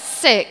felt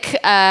sick,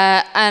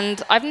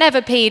 and I've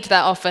never peed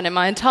that often in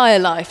my entire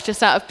life,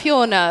 just out of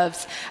pure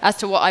nerves as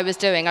to what I was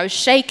doing. I was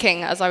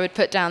shaking as I would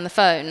put down the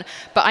phone,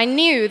 but I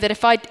knew that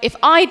if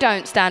I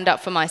don't stand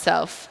up for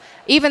myself,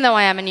 even though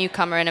I am a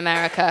newcomer in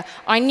America,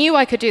 I knew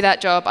I could do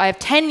that job. I have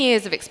 10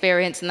 years of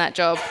experience in that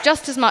job,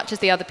 just as much as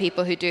the other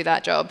people who do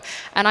that job,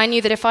 and I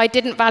knew that if I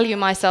didn't value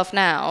myself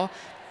now,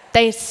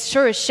 they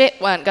sure as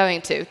shit weren't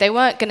going to. They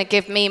weren't going to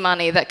give me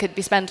money that could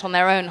be spent on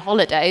their own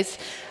holidays.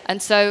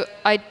 And so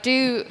I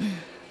do,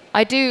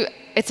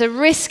 it's a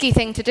risky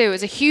thing to do. It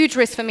was a huge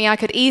risk for me. I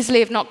could easily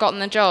have not gotten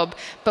the job.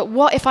 But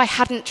what if I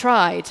hadn't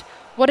tried?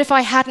 What if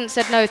I hadn't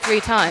said no 3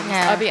 times?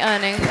 Yeah. I'd be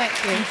earning. Thank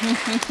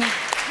you.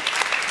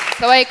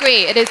 So I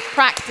agree, it is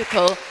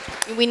practical.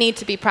 we need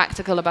to be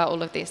practical about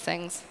all of these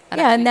things.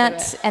 Yeah,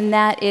 and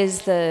that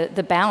is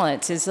the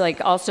balance, is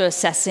like also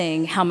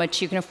assessing how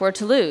much you can afford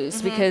to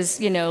lose, because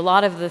a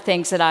lot of the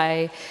things that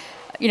I,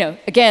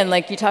 again,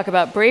 like you talk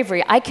about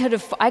bravery, I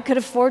could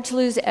afford to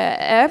lose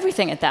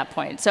everything at that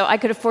point. So I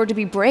could afford to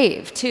be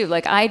brave too.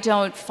 Like, I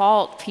don't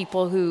fault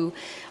people who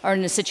are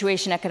in a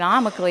situation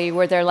economically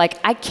where they're like,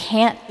 I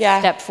can't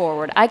step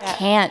forward. I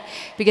can't,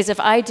 because if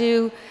I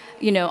do,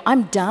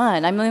 I'm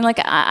done. I mean,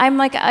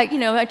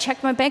 I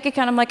checked my bank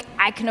account. I'm like,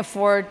 I can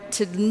afford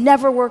to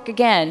never work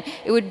again.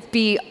 It would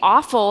be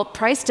awful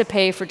price to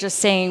pay for just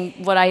saying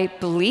what I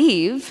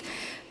believe,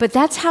 but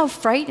that's how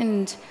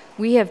frightened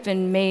we have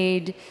been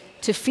made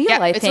to feel.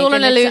 I think it's all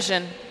an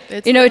illusion.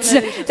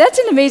 That's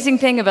an amazing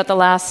thing about the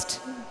last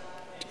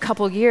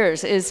couple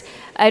years. Is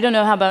I don't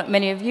know how about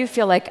many of you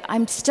feel like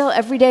I'm still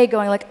every day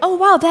going like, oh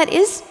wow, that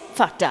is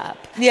fucked up.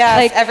 Yeah,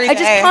 like, every day. I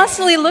just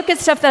constantly look at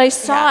stuff that I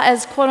saw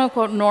as quote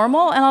unquote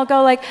normal, and I'll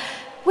go like,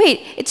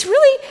 wait, it's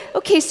really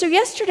okay. So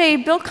yesterday,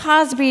 Bill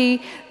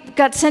Cosby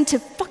got sent to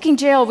fucking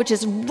jail, which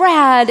is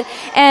rad,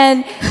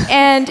 and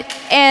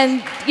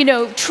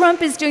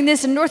Trump is doing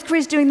this and North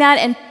Korea's doing that,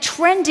 and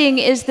trending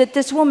is that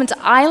this woman's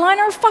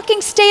eyeliner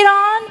fucking stayed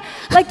on.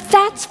 Like,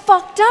 that's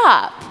fucked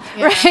up.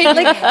 Right?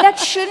 Like, that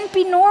shouldn't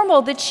be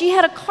normal, that she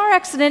had a car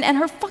accident and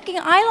her fucking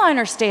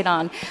eyeliner stayed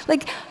on.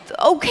 Like,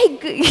 okay,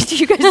 do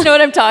you guys know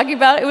what I'm talking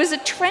about? It was a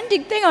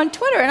trending thing on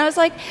Twitter, and I was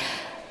like,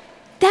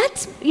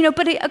 that's,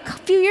 but a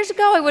few years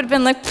ago I would have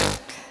been like,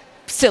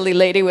 silly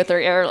lady with her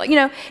hair,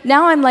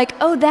 now I'm like,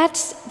 oh,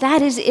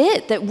 that is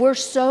it, that we're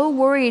so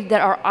worried that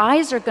our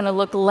eyes are going to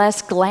look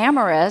less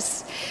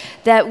glamorous,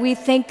 that we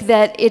think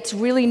that it's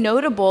really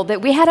notable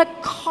that we had a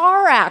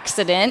car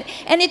accident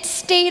and it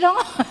stayed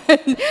on.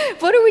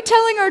 What are we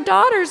telling our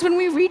daughters when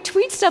we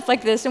retweet stuff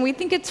like this and we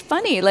think it's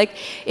funny? Like,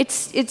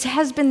 it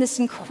has been this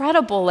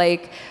incredible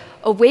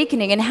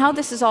awakening, and how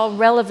this is all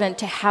relevant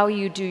to how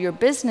you do your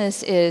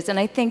business is, and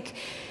I think,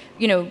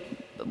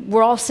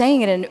 we're all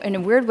saying it in a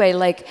weird way,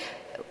 like,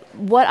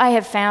 what I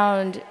have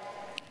found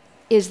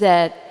is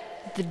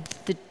that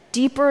the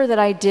deeper that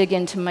I dig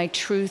into my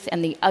truth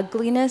and the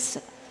ugliness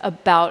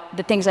about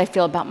the things I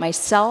feel about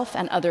myself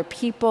and other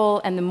people,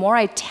 and the more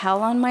I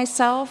tell on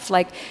myself,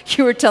 like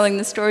you were telling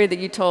the story that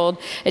you told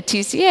at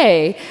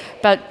TCA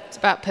about... It's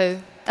about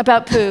poo.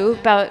 About poo,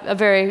 about a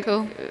very...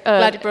 Cool.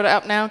 Glad you brought it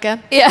up now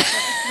again. Yeah.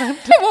 I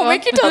won't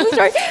make you tell the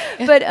story.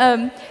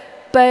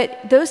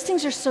 But those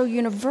things are so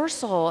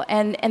universal,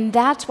 and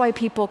that's why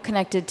people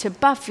connected to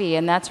Buffy,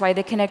 and that's why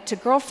they connect to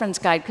Girlfriend's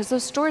Guide, because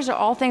those stories are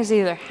all things that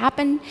either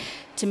happen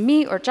to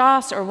me or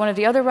Joss or one of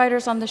the other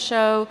writers on the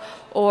show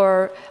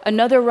or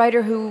another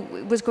writer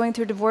who was going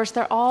through divorce.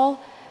 They're all,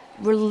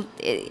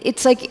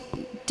 it's like,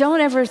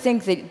 don't ever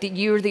think that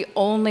you're the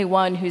only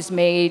one who's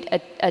made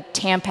a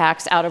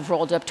Tampax out of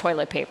rolled up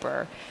toilet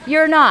paper.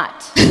 You're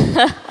not.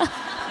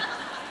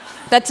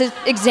 That's an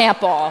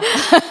example.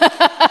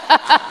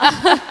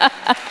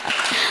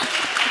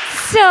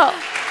 So,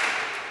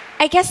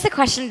 I guess the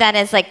question then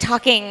is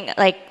talking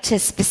to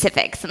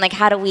specifics, and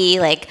how do we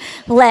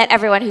let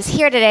everyone who's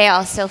here today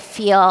also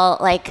feel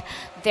like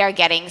they're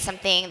getting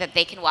something that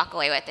they can walk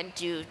away with and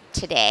do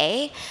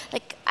today.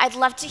 I'd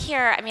love to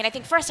hear. I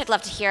think first I'd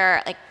love to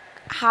hear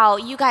how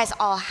you guys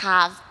all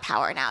have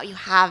power now. You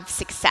have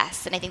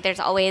success, and I think there's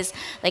always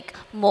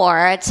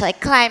more to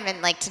climb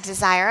and to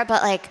desire,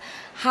 but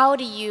how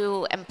do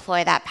you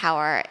employ that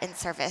power in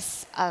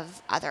service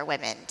of other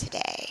women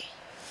today?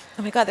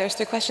 Oh my God, there's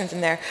 3 questions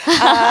in there.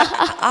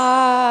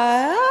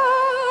 I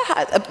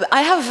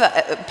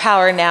have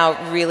power now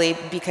really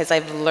because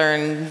I've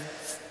learned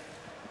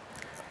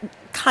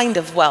kind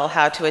of well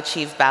how to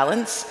achieve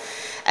balance.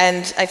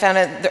 And I found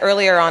that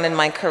earlier on in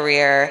my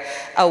career,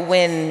 a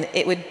win,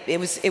 it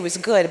was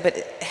good,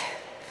 but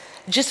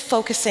just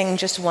focusing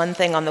just one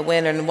thing on the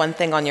win and one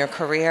thing on your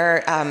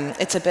career,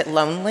 it's a bit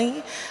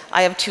lonely.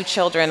 I have 2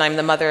 children. I'm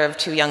the mother of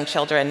 2 young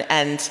children,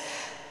 and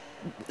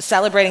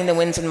celebrating the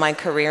wins in my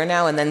career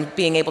now and then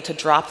being able to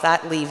drop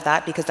that, leave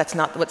that, because that's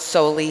not what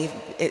solely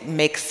it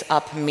makes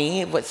up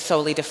me, what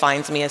solely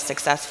defines me as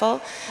successful,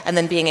 and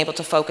then being able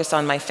to focus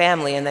on my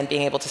family and then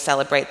being able to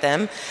celebrate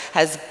them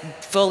has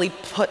fully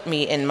put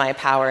me in my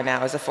power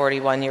now as a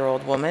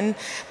 41-year-old woman,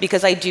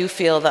 because I do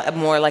feel that I'm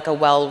more like a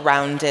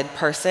well-rounded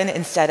person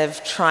instead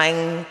of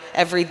trying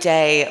every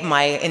day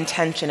my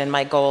intention and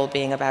my goal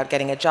being about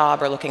getting a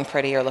job or looking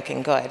pretty or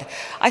looking good.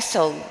 I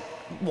still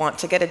want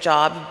to get a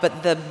job,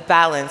 but the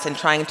balance and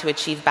trying to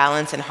achieve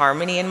balance and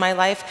harmony in my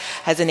life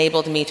has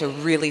enabled me to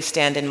really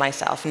stand in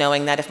myself,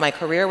 knowing that if my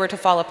career were to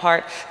fall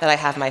apart, that I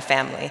have my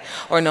family,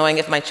 or knowing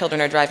if my children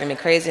are driving me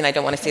crazy and I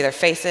don't want to see their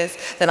faces,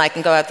 then I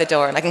can go out the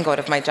door and I can go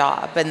to my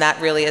job, and that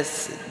really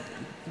is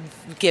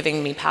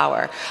giving me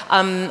power.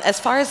 As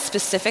far as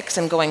specifics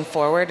and going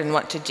forward and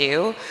what to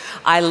do,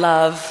 I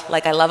love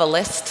a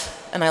list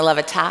and I love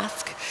a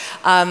task.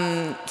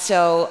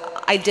 So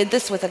I did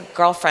this with a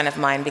girlfriend of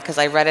mine because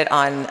I read it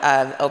on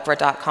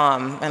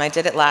Oprah.com, and I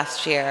did it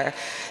last year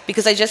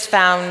because I just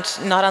found,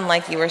 not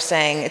unlike you were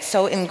saying, it's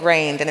so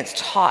ingrained and it's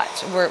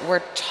taught.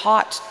 We're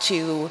taught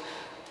to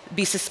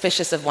be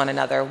suspicious of one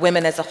another,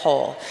 women as a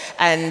whole.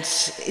 And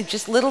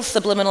just little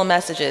subliminal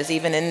messages,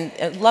 even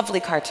in lovely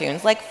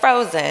cartoons like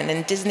Frozen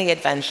and Disney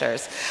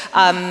adventures.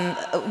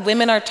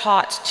 Women are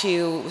taught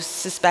to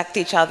suspect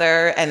each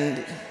other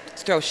and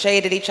throw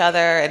shade at each other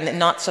and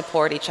not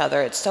support each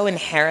other. It's so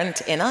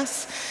inherent in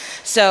us.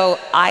 So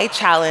I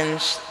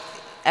challenge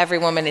every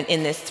woman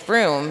in this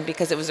room,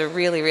 because it was a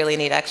really, really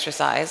neat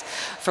exercise,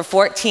 for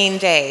 14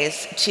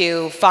 days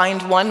to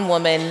find one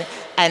woman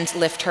and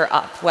lift her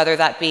up, whether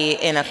that be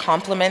in a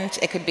compliment,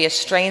 it could be a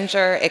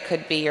stranger, it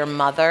could be your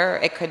mother,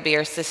 it could be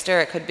your sister,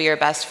 it could be your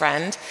best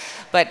friend,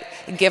 but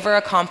give her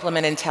a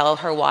compliment and tell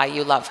her why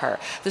you love her.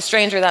 The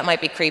stranger, that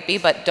might be creepy,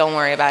 but don't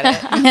worry about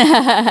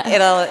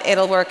it.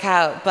 It'll work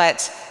out.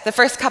 But the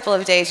first couple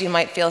of days you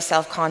might feel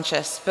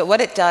self-conscious, but what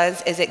it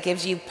does is it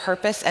gives you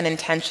purpose and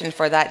intention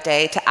for that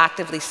day to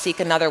actively seek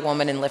another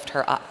woman and lift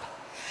her up.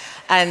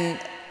 And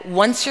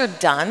once you're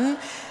done,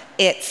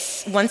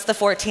 once the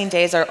 14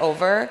 days are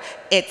over,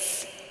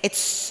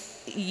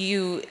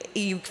 you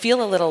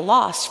feel a little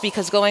lost,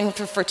 because going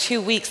for 2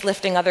 weeks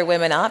lifting other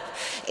women up,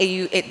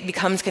 it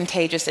becomes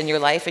contagious in your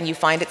life, and you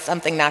find it's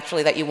something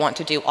naturally that you want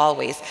to do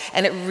always.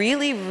 And it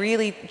really,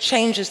 really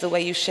changes the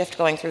way you shift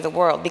going through the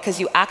world, because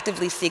you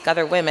actively seek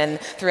other women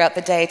throughout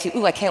the day to,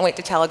 ooh, I can't wait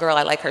to tell a girl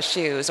I like her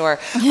shoes, or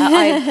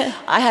I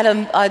had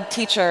a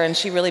teacher and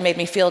she really made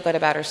me feel good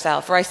about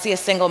herself, or I see a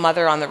single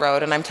mother on the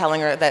road and I'm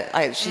telling her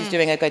that she's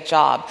doing a good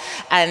job.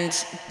 And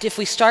if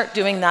we start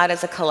doing that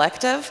as a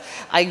collective,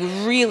 I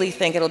really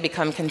think it'll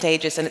become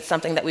contagious, and it's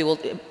something that we will,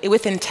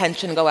 with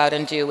intention, go out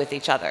and do with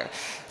each other.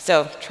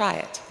 So try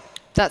it.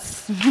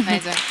 That's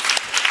amazing.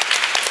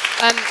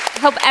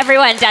 Hope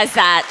everyone does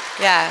that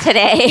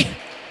today.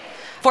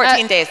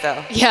 14 days,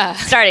 though. Yeah.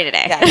 Starting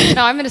today. Yeah.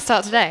 No, I'm going to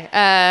start today.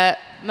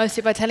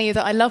 Mostly by telling you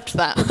that I loved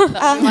that.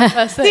 That was my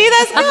first thing. See,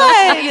 that's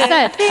good. You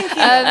said. Thank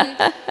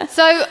you.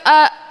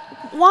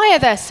 Why are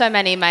there so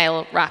many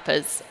male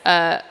rappers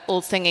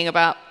all singing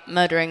about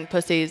murdering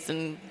pussies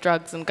and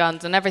drugs and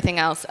guns and everything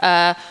else?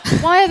 Why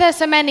are there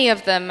so many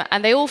of them,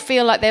 and they all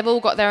feel like they've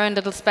all got their own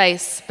little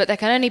space, but there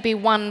can only be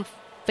one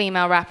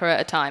female rapper at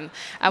a time?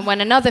 And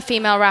when another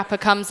female rapper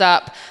comes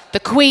up, the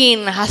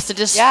queen has to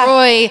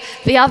destroy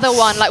the other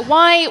one. Like,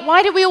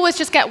 why do we always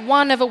just get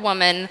one of a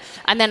woman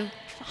and then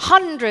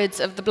hundreds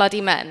of the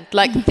bloody men?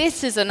 Like,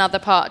 this is another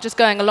part, just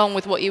going along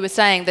with what you were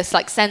saying, this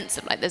like sense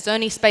of like there's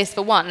only space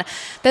for one.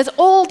 There's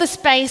all the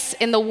space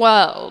in the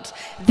world.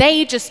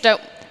 They just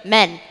don't,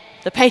 men,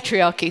 the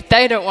patriarchy,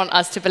 they don't want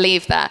us to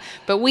believe that.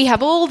 But we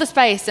have all the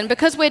space, and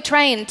because we're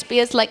trained to be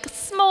as like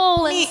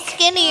small and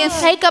skinny and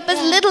take up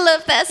as little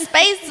of their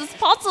space as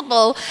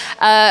possible,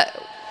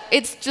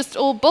 it's just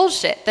all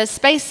bullshit. There's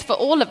space for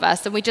all of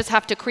us, and we just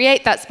have to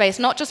create that space,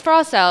 not just for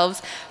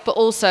ourselves, but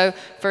also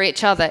for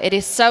each other. It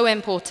is so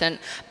important.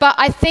 But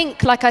I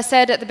think, like I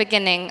said at the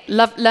beginning,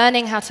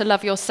 learning how to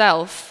love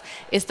yourself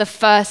is the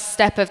first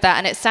step of that.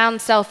 And it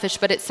sounds selfish,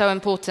 but it's so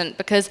important,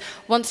 because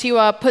once you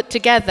are put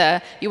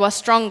together, you are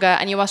stronger,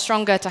 and you are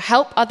stronger to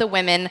help other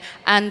women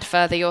and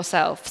further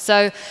yourself.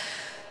 So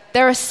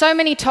there are so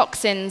many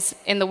toxins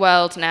in the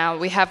world now.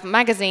 We have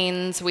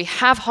magazines, we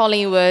have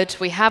Hollywood,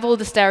 we have all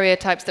the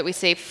stereotypes that we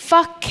see.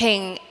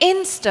 Fucking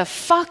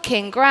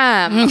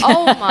Insta-fucking-gram.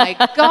 Oh my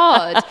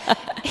God.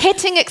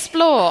 Hitting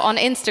explore on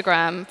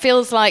Instagram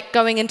feels like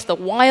going into the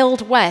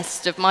wild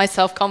west of my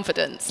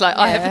self-confidence. Like,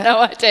 I have no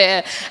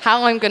idea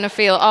how I'm going to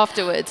feel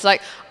afterwards.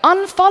 Like,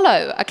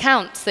 unfollow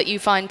accounts that you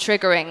find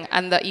triggering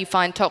and that you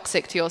find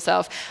toxic to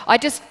yourself.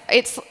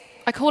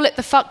 I call it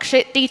the fuck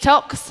shit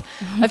detox,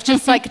 of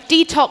just like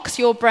detox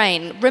your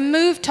brain,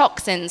 remove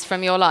toxins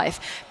from your life,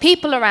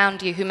 people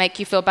around you who make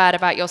you feel bad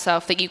about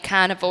yourself that you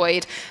can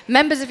avoid,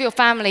 members of your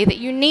family that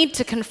you need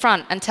to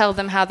confront and tell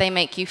them how they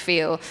make you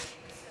feel,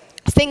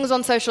 things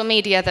on social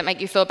media that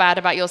make you feel bad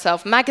about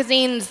yourself,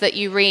 magazines that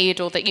you read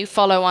or that you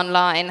follow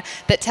online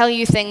that tell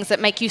you things that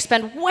make you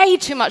spend way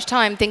too much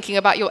time thinking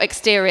about your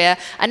exterior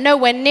and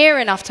nowhere near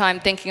enough time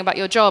thinking about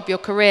your job, your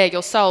career,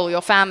 your soul,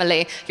 your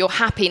family, your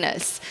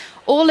happiness.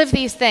 All of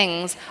these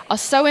things are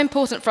so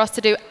important for us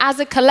to do as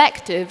a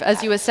collective,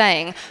 as you were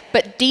saying,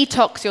 but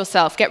detox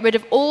yourself. Get rid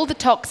of all the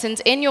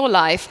toxins in your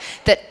life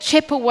that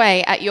chip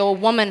away at your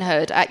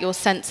womanhood, at your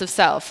sense of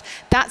self.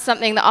 That's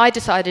something that I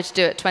decided to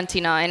do at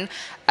 29.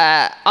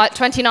 At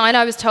 29,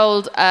 I was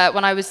told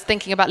when I was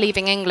thinking about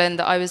leaving England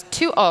that I was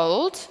too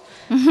old,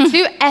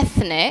 too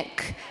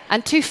ethnic,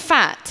 and too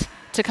fat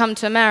to come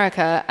to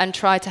America and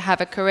try to have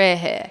a career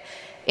here.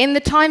 In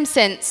the time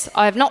since,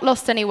 I have not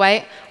lost any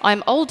weight.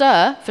 I'm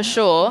older, for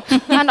sure,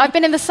 and I've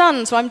been in the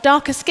sun, so I'm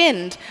darker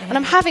skinned, and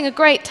I'm having a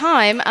great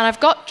time, and I've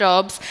got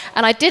jobs,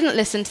 and I didn't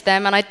listen to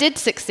them, and I did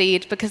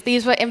succeed because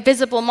these were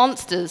invisible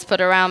monsters put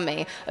around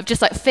me of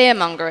just like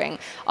fear-mongering.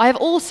 I have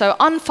also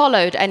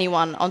unfollowed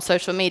anyone on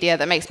social media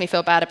that makes me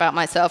feel bad about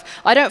myself.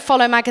 I don't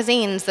follow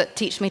magazines that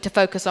teach me to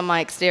focus on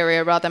my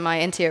exterior rather than my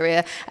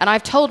interior, and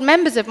I've told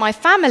members of my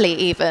family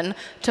even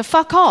to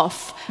fuck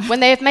off when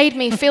they have made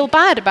me feel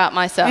bad about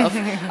myself.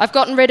 I've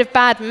gotten rid of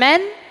bad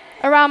men,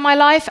 around my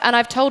life, and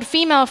I've told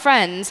female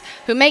friends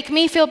who make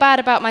me feel bad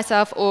about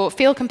myself or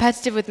feel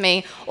competitive with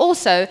me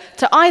also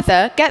to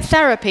either get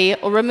therapy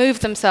or remove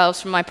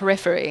themselves from my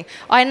periphery.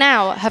 I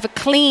now have a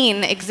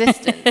clean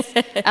existence,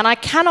 and I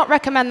cannot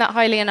recommend that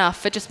highly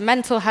enough for just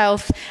mental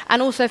health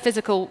and also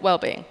physical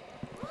well-being.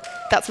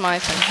 That's my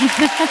opinion.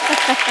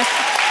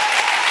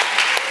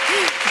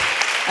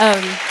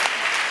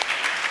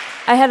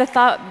 I had a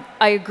thought,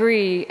 I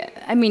agree.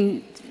 I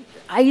mean,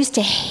 I used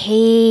to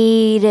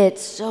hate it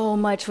so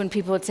much when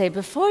people would say,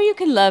 before you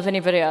can love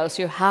anybody else,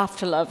 you have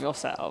to love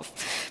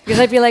yourself. Because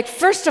I'd be like,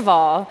 first of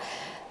all,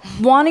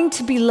 wanting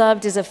to be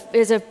loved is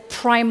a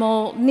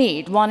primal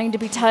need. Wanting to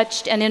be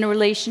touched and in a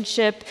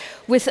relationship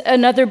with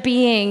another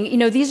being, you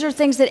know, these are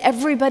things that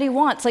everybody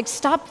wants. Like,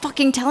 stop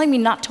fucking telling me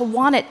not to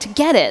want it to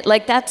get it.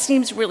 Like, that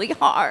seems really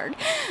hard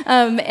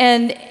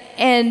and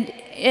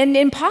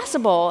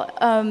impossible.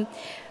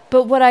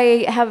 But what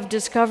I have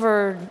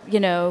discovered, you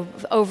know,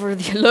 over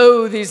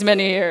these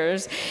many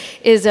years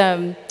is,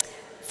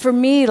 for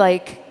me,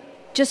 like,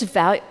 just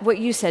what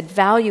you said,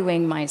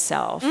 valuing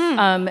myself.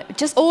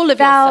 Just all of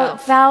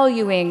yourself.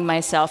 Valuing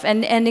myself.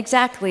 And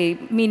exactly,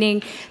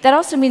 meaning, that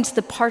also means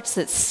the parts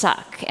that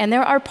suck. And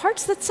there are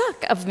parts that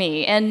suck of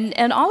me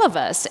and all of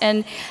us.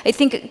 And I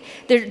think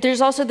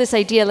there's also this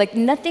idea, like,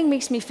 nothing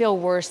makes me feel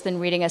worse than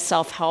reading a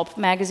self-help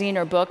magazine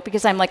or book,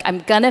 because I'm like,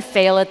 I'm gonna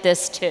fail at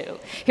this too.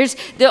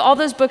 All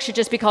those books should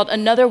just be called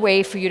Another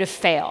Way for You to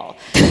Fail.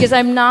 Because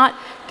I'm not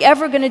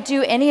ever gonna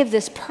do any of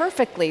this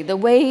perfectly. The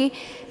way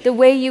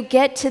you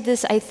get to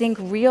this, I think,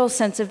 real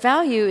sense of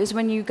value is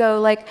when you go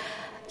like,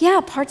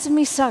 yeah, parts of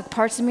me suck,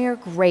 parts of me are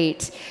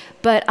great.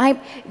 But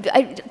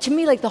to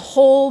me, like, the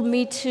whole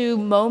Me Too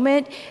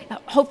moment,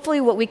 hopefully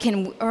what we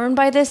can earn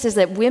by this is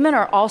that women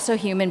are also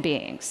human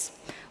beings.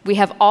 We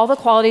have all the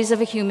qualities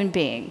of a human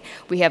being.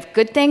 We have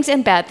good things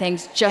and bad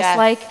things, just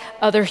like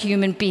other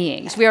human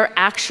beings. We are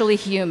actually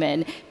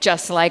human,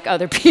 just like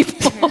other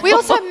people. We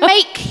also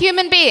make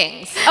human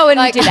beings. Oh, and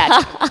we do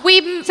that.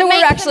 So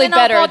we're actually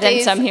better than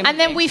some human and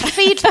then beings. we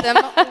feed them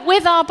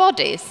with our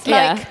bodies.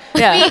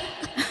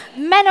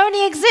 Men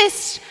only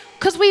exist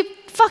because we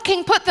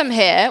fucking put them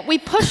here. We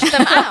push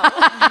them out.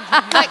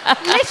 Like,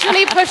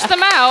 literally push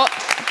them out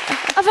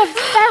of a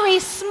very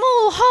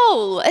small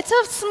hole. It's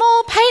a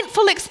small,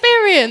 painful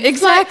experience.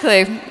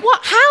 Exactly.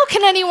 Like, how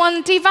can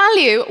anyone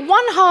devalue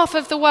one half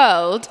of the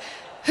world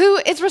who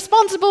is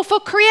responsible for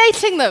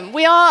creating them?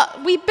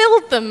 We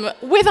build them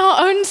with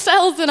our own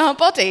cells in our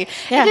body.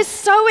 Yeah. It is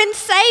so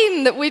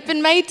insane that we've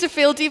been made to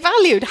feel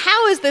devalued.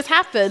 How has this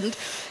happened?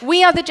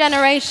 We are the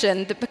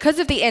generation that, because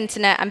of the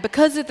internet and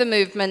because of the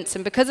movements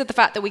and because of the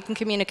fact that we can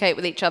communicate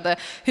with each other,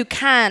 who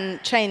can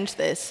change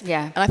this.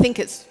 Yeah. And I think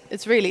it's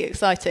really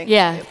exciting to be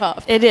a part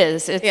of. It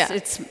is.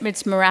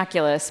 It's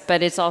miraculous,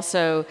 but it's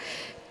also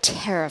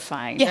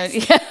terrifying. Yes.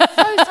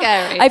 So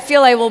scary. I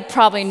feel I will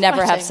probably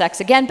never have sex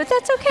again, but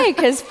that's okay,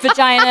 because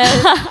vagina,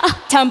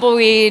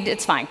 tumbleweed,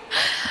 it's fine.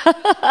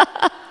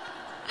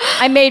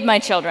 I made my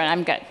children.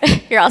 I'm good.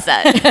 You're all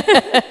set.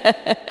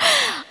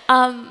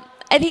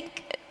 I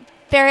think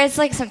there is,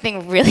 like,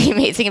 something really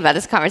amazing about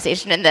this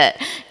conversation, in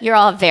that you're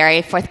all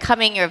very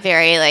forthcoming. You're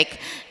very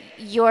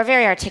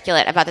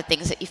articulate about the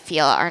things that you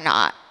feel are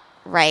not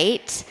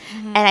right.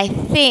 Mm-hmm. And I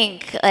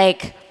think,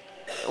 like,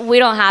 we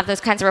don't have those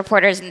kinds of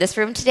reporters in this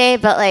room today,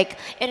 but, like,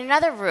 in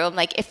another room,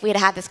 like, if we had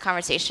had this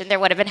conversation, there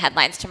would have been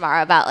headlines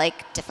tomorrow about,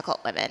 like, difficult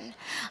women,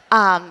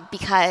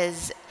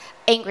 because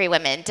angry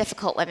women,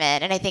 difficult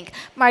women. And I think,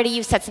 Marti,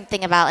 you said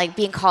something about, like,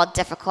 being called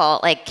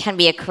difficult, like, can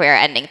be a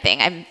career-ending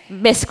thing. I'm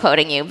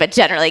misquoting you, but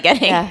generally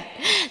getting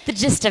the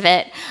gist of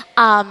it.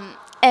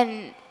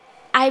 And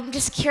I'm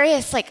just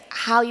curious, like,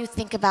 how you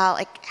think about,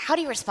 like, how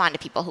do you respond to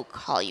people who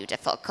call you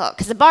difficult?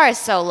 Because the bar is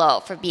so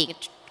low for being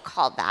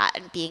called that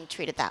and being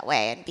treated that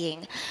way and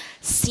being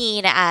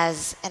seen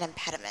as an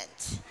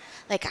impediment.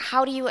 Like,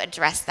 how do you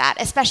address that?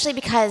 Especially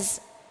because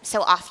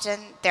so often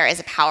there is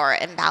a power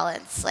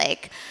imbalance,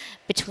 like,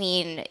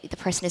 between the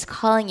person who's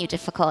calling you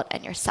difficult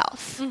and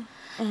yourself.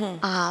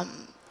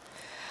 Mm-hmm.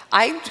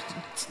 I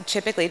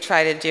typically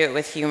try to do it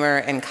with humor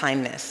and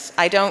kindness.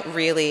 I don't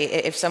really,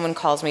 if someone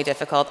calls me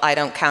difficult, I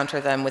don't counter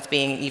them with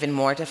being even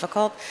more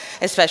difficult,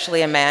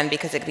 especially a man,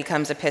 because it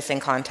becomes a pissing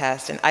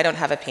contest, and I don't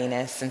have a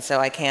penis, and so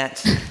I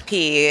can't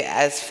pee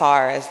as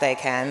far as they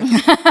can.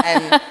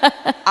 And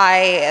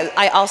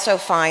I also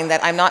find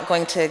that I'm not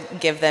going to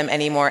give them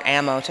any more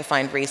ammo to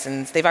find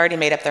reasons. They've already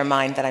made up their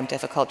mind that I'm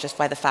difficult just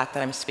by the fact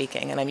that I'm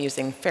speaking, and I'm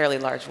using fairly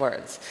large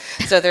words.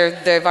 So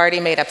they've already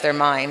made up their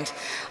mind.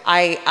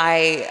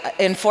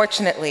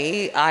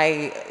 Unfortunately,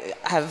 I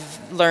have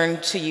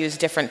learned to use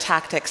different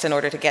tactics in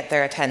order to get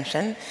their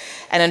attention.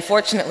 And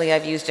unfortunately,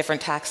 I've used different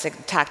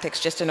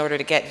tactics just in order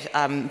to get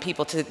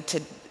people to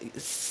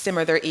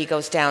simmer their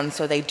egos down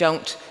so they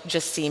don't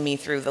just see me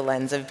through the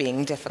lens of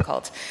being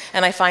difficult.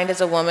 And I find as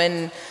a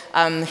woman,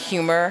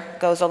 humor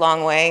goes a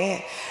long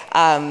way,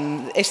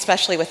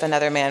 especially with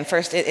another man.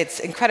 First, it's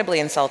incredibly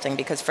insulting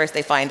because first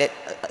they find it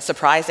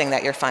surprising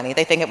that you're funny.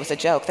 They think it was a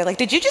joke. They're like,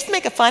 did you just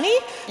make a funny?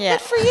 Yeah.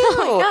 Good for you.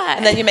 Oh my God.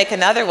 And then you make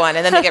another one,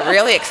 and then they get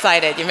really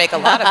excited. You make a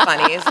lot of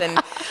funnies.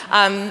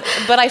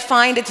 But I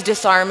find it's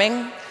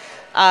disarming.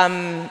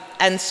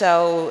 And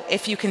so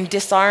if you can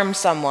disarm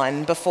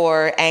someone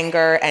before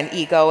anger and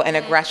ego and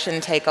aggression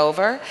take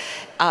over,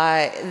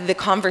 the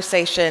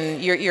conversation,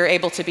 you're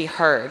able to be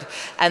heard.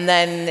 And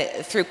then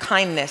through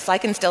kindness, I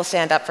can still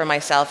stand up for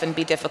myself and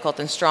be difficult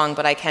and strong,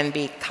 but I can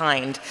be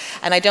kind.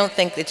 And I don't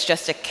think it's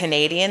just a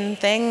Canadian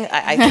thing.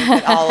 I think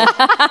that all,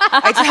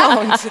 I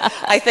don't.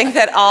 I think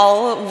that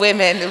all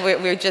women,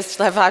 we just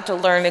have had to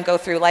learn and go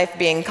through life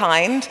being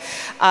kind.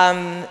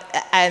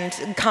 And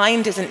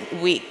kind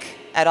isn't weak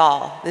at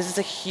all. This is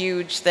a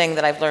huge thing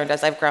that I've learned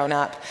as I've grown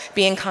up.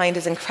 Being kind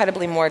is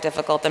incredibly more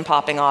difficult than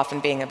popping off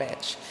and being a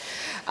bitch.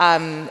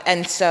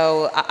 And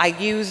so I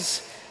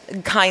use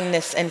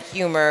kindness and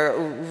humor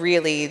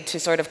really to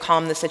sort of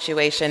calm the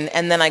situation,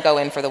 and then I go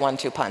in for the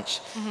 1-2 punch.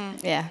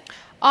 Mm-hmm. Yeah.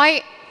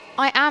 I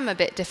am a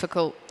bit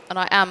difficult, and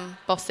I am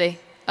bossy,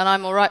 and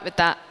I'm all right with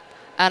that.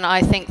 And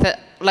I think that,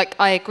 like,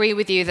 I agree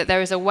with you that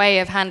there is a way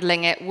of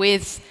handling it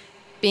with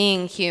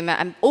being humor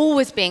and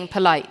always being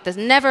polite. There's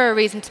never a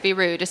reason to be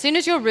rude. As soon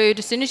as you're rude,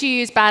 as soon as you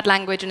use bad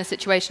language in a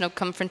situation of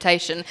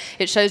confrontation,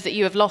 it shows that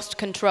you have lost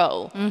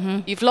control. Mm-hmm.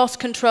 You've lost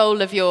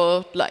control of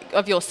your,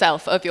 of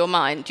yourself, of your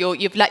mind.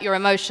 You've let your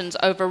emotions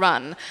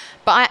overrun.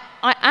 But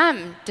I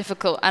am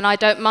difficult, and I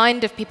don't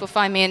mind if people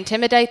find me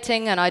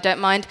intimidating, and I don't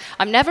mind.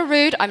 I'm never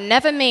rude, I'm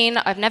never mean,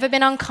 I've never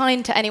been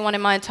unkind to anyone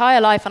in my entire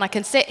life, and I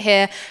can sit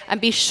here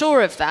and be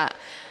sure of that.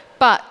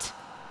 But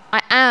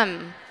I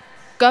am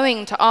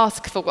going to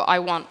ask for what I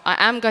want. I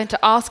am going to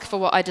ask for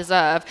what I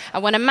deserve.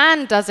 And when a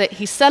man does it,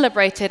 he's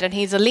celebrated and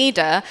he's a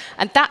leader,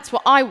 and that's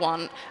what I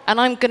want.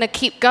 And I'm going to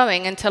keep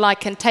going until I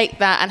can take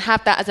that and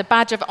have that as a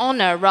badge of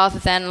honor rather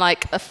than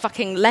like a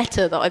fucking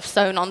letter that I've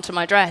sewn onto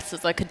my dress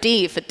as like a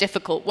D for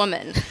difficult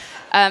woman.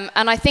 And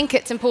I think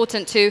it's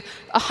important to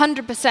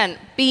 100%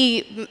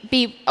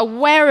 be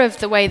aware of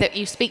the way that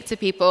you speak to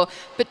people,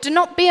 but do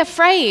not be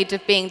afraid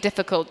of being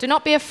difficult. Do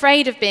not be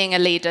afraid of being a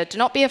leader. Do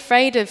not be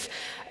afraid of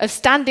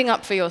standing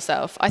up for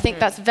yourself. I think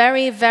that's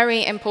very,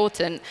 very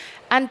important.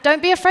 And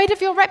don't be afraid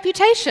of your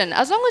reputation.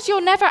 As long as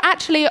you're never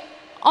actually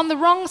on the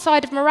wrong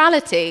side of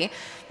morality,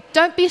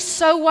 don't be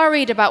so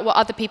worried about what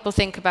other people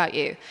think about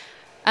you.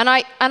 And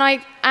I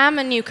am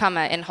a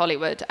newcomer in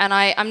Hollywood, and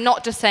I'm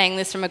not just saying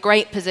this from a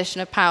great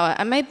position of power.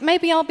 And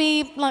maybe I'll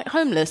be like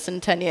homeless in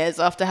 10 years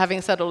after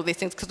having said all of these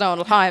things because no one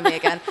will hire me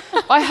again.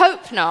 I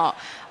hope not.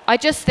 I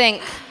just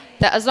think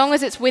that as long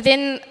as it's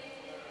within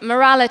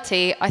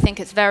morality, I think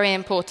it's very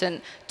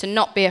important to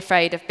not be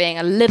afraid of being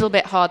a little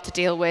bit hard to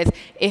deal with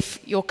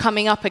if you're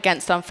coming up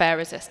against unfair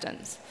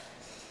resistance.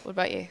 What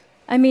about you?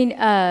 I mean,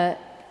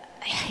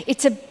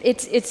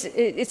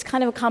 it's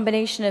kind of a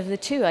combination of the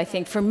two. I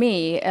think for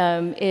me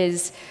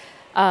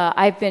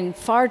I've been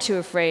far too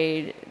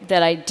afraid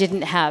that I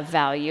didn't have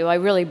value. I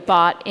really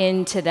bought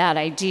into that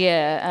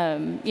idea.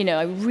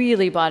 I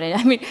really bought in.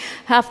 I mean,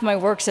 half my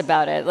work's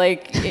about it.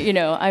 Like,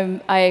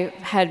 I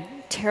had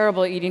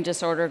terrible eating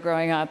disorder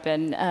growing up,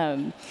 and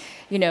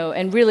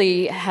and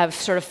really have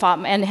sort of fought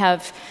and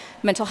have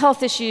mental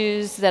health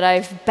issues that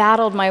I've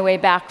battled my way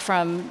back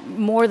from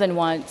more than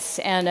once.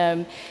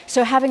 And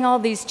so having all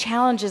these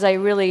challenges, I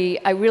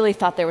really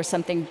thought there was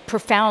something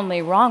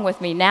profoundly wrong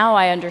with me. Now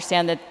I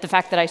understand that the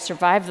fact that I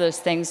survived those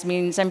things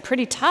means I'm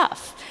pretty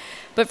tough.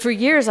 But for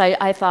years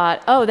I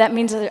thought, oh, that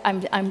means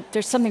that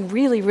there's something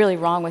really, really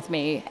wrong with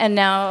me. And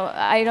now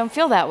I don't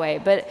feel that way.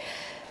 But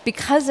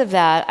because of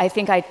that, I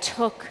think I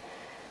took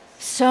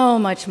so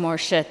much more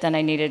shit than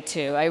I needed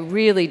to. I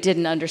really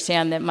didn't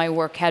understand that my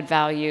work had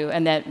value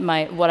and that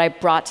what I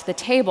brought to the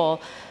table.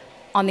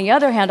 On the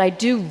other hand, I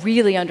do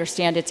really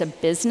understand it's a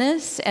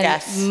business, and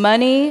yes,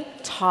 money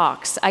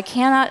talks. I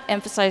cannot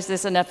emphasize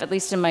this enough, at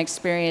least in my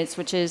experience,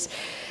 which is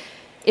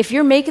if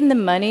you're making the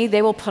money,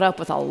 they will put up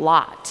with a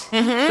lot.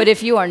 Mm-hmm. But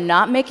if you are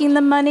not making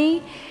the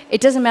money,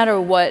 it doesn't matter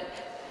what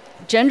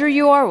gender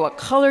you are, what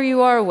color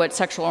you are, what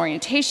sexual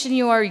orientation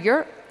you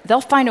are, they'll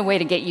find a way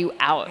to get you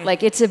out.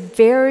 Like, it's a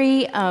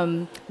very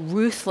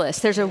ruthless.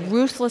 There's a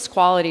ruthless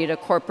quality to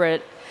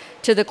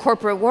the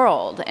corporate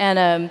world,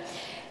 and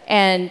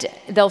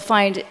they'll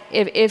find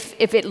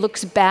if it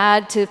looks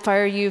bad to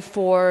fire you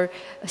for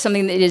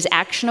something that is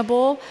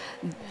actionable,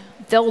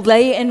 they'll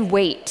lay in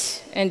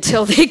wait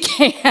until they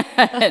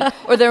can,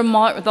 or they'll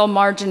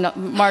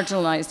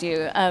marginalize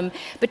you.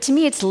 But to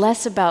me, it's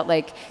less about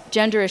like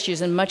gender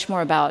issues and much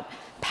more about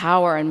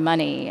power and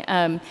money.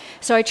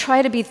 So I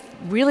try to be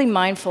really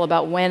mindful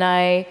about when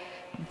I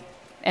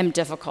am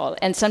difficult.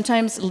 And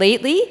sometimes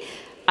lately,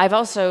 I've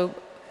also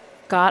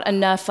got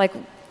enough, like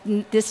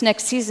this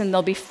next season,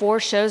 there'll be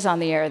 4 shows on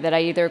the air that I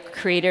either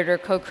created or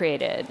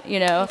co-created,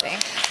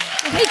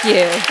 Thank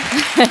you.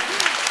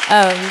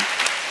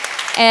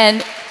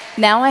 And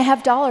now I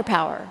have dollar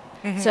power.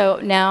 So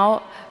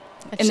now,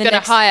 She's going to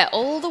hire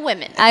all the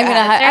women. I'm going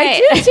to hire.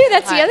 I do too.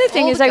 That's the other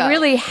thing is I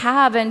really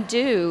have and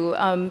do,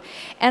 and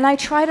I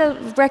try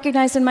to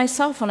recognize in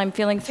myself when I'm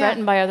feeling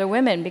threatened by other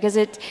women, because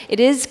it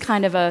is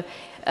kind of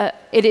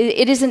it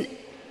isn't.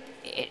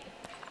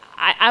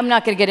 I'm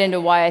not going to get into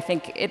why I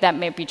think that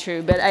may be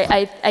true, but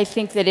I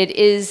think that it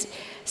is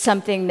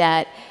something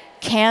that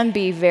can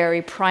be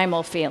very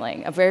primal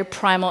feeling, a very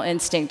primal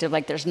instinct of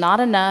like there's not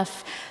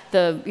enough.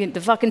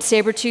 The fucking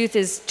saber tooth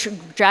is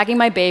dragging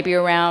my baby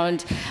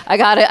around. I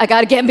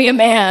gotta get me a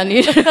man,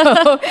 you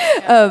know.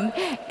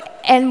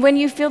 And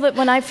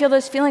when I feel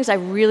those feelings, I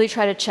really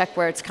try to check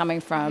where it's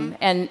coming from.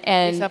 And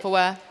be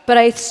self-aware. But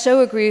I so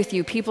agree with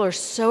you. People are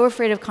so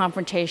afraid of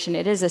confrontation.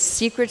 It is a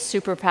secret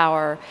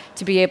superpower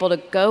to be able to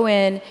go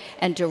in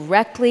and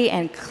directly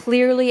and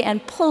clearly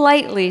and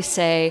politely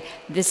say,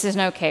 "This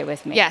isn't okay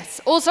with me." Yes.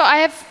 Also,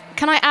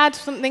 can I add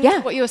something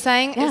to what you were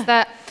saying? Yeah. Is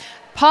that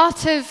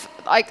part of,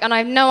 and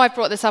I know I've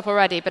brought this up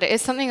already, but it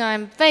is something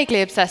I'm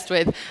vaguely obsessed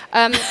with.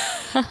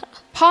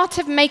 Part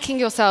of making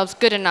yourselves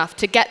good enough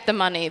to get the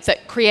money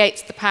that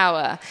creates the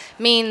power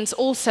means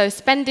also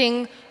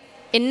spending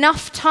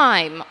enough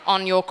time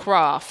on your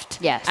craft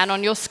and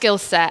on your skill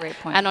set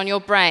and on your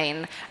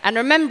brain, and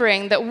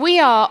remembering that we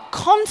are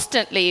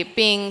constantly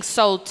being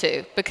sold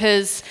to,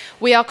 because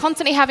we are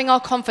constantly having our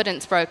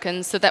confidence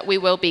broken so that we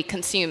will be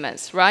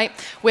consumers, right?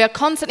 We are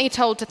constantly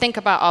told to think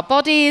about our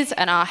bodies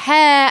and our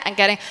hair and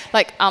getting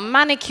like our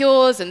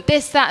manicures and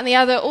this, that, and the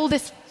other, all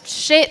this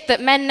shit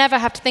that men never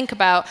have to think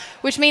about,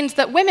 which means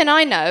that women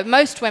I know,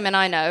 most women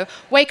I know,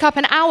 wake up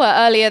an hour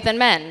earlier than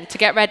men to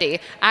get ready.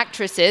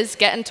 Actresses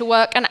get into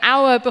work an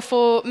hour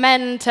before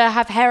men to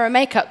have hair and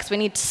makeup, because we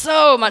need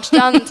so much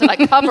done to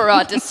like cover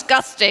our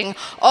disgusting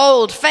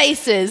old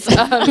faces.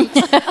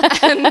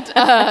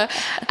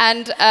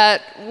 And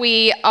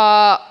we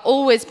are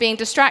always being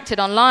distracted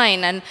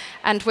online,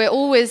 and we're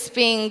always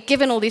being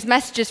given all these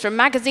messages from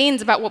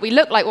magazines about what we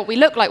look like,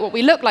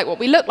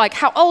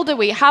 how old are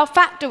we, how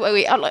fat do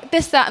we, like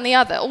this, that, and the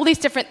other, all these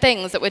different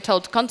things that we're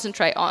told to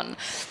concentrate on.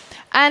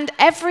 And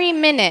every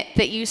minute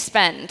that you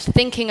spend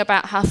thinking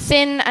about how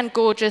thin and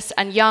gorgeous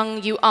and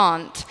young you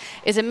aren't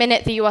is a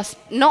minute that you are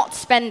not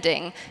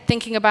spending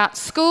thinking about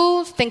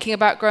school, thinking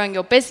about growing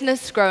your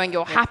business, growing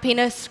your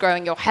happiness,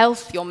 growing your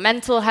health, your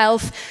mental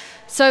health.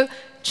 So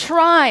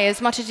try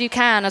as much as you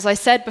can, as I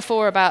said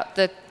before about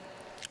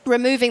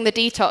removing the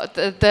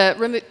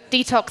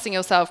detoxing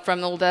yourself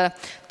from all the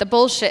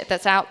bullshit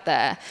that's out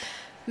there.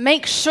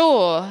 Make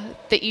sure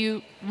that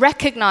you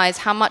recognize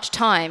how much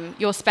time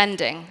you're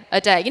spending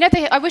a day. You know,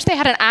 I wish they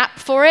had an app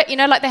for it. You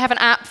know, like they have an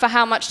app for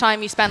how much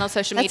time you spend on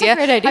social media.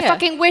 That's a great idea. I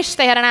fucking wish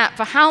they had an app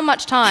for how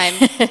much time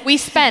we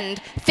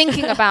spend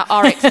thinking about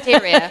our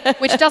exterior,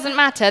 which doesn't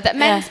matter, that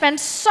men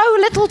spend so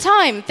little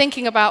time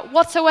thinking about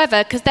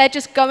whatsoever, because they're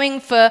just going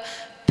for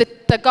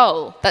the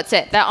goal. That's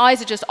it. Their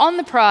eyes are just on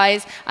the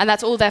prize, and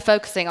that's all they're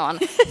focusing on.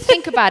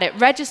 Think about it,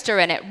 register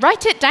in it,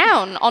 write it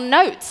down on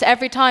notes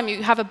every time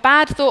you have a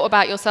bad thought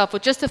about yourself or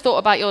just a thought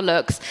about your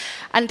looks,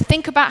 and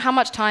think about how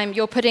much time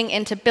you're putting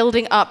into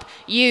building up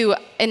you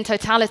in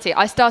totality.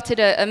 I started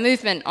a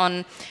movement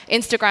on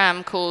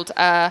Instagram called,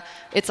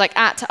 it's like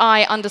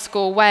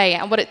 @I_way,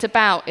 and what it's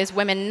about is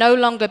women no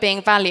longer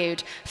being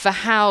valued for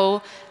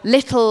how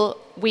little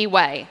we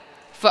weigh.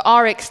 For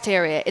our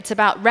exterior, it's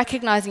about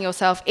recognizing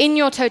yourself in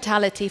your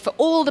totality for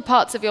all the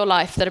parts of your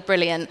life that are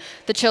brilliant.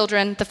 The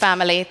children, the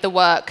family, the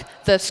work,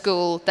 the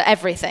school, the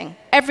everything.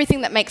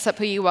 Everything that makes up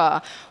who you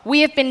are. We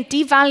have been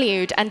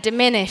devalued and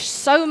diminished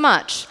so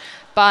much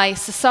by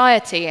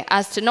society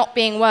as to not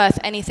being worth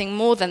anything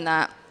more than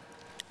that.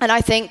 And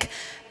I think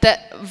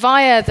that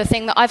via the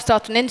thing that I've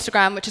started on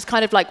Instagram, which is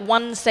kind of like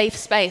one safe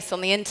space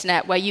on the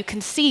internet where you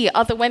can see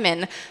other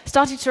women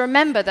starting to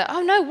remember that,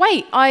 oh no,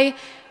 wait, I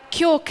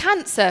cure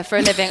cancer for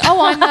a living. Oh,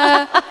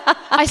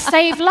 I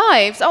save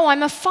lives. Oh,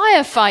 I'm a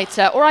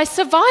firefighter. Or I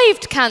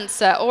survived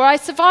cancer. Or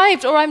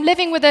I'm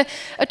living with a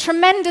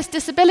tremendous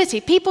disability.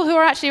 People who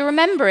are actually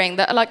remembering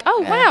that are like,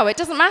 oh, wow, it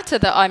doesn't matter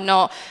that I'm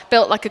not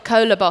built like a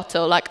cola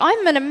bottle. Like,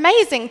 I'm an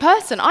amazing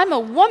person. I'm a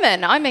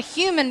woman. I'm a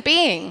human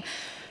being.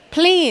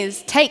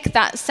 Please take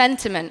that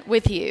sentiment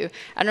with you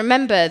and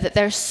remember that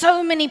there are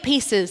so many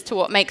pieces to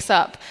what makes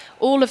up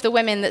all of the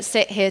women that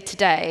sit here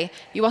today.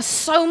 You are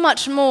so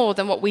much more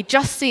than what we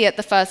just see at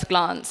the first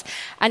glance.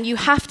 And you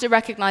have to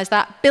recognize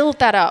that, build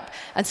that up,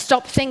 and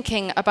stop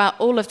thinking about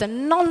all of the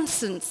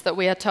nonsense that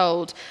we are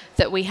told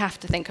that we have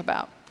to think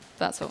about.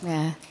 That's all.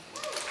 Yeah.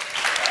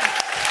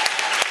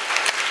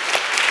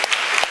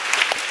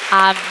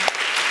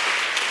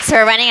 So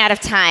we're running out of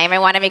time. I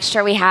want to make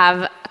sure we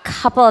have a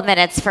couple of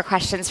minutes for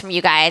questions from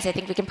you guys. I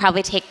think we can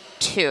probably take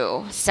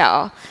 2.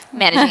 So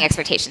managing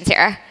expectations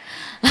here.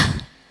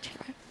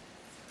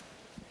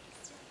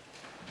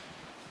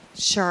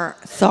 Sure.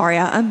 Sorry,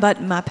 I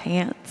unbuttoned my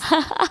pants,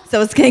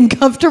 so it's getting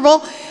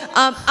comfortable.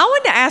 I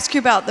wanted to ask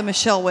you about the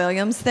Michelle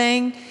Williams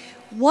thing.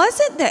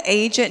 Wasn't the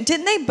agent,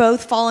 didn't they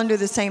both fall under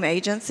the same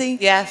agency?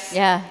 Yes.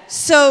 Yeah.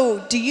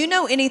 So do you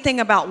know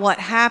anything about what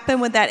happened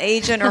with that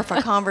agent, or if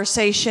a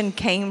conversation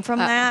came from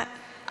that?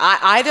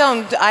 I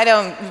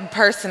don't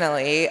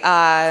personally.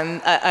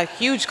 A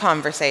huge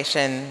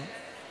conversation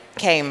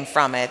came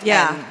from it.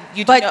 Yeah, and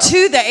you but know,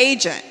 to the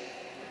agent.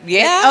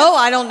 yeah. Oh,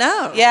 I don't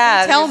know.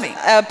 Yeah, Tell me.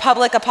 A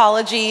public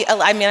apology.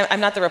 I mean, I'm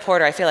not the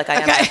reporter. I feel like I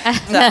am.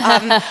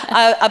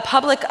 Okay. A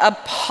public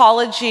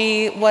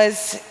apology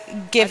was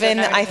given,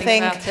 I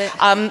think.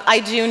 I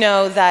do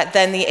know that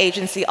then the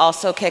agency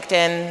also kicked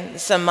in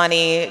some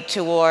money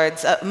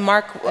towards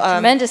Mark.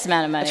 Tremendous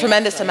amount of money. A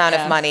tremendous amount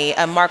of money.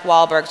 Mark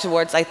Wahlberg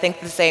towards, I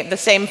think, the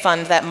same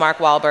fund that Mark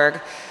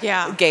Wahlberg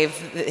gave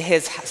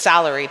his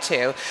salary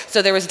to.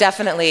 So there was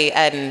definitely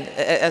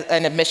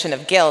an admission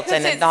of guilt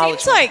and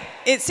acknowledgement.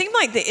 It seemed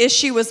like the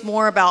issue was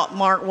more about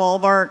Mark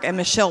Wahlberg and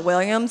Michelle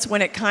Williams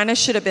when it kind of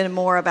should have been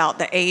more about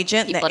the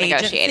agent. People the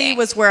agency negotiating.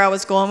 was where I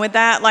was going with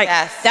that. Like,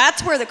 Yes.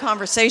 that's where the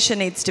conversation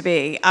needs to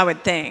be, I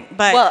would think.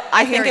 But well,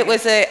 I think it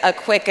was a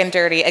quick and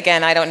dirty.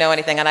 Again, I don't know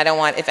anything, and I don't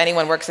want, if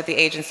anyone works at the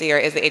agency or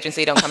is the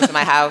agency, don't come to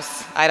my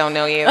house. I don't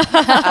know you. But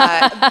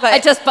I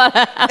just bought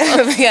a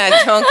house.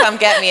 yeah, don't come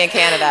get me in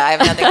Canada. I have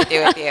nothing to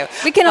do with you.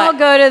 We can all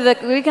go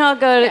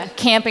to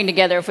camping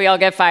together if we all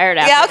get fired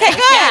after. Yeah, okay, this.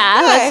 good. Yeah,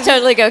 good. let's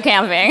totally go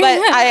camping. But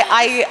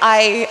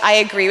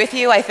I agree with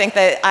you. I think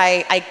that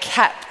I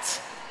kept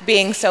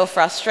being so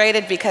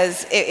frustrated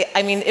because,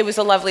 it was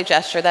a lovely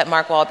gesture that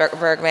Mark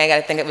Wahlberg made.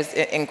 I think it was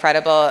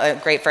incredible,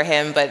 great for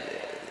him, but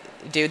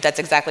dude, that's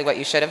exactly what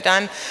you should have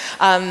done.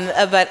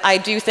 But I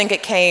do think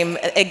it came,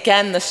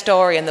 again, the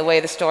story and the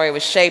way the story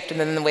was shaped and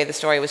then the way the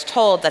story was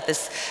told, that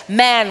this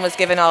man was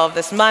given all of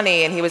this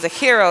money and he was a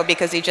hero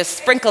because he just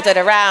sprinkled it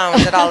around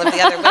at all of the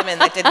other women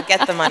that didn't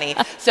get the money.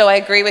 So I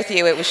agree with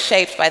you, it was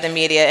shaped by the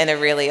media in a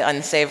really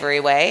unsavory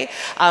way.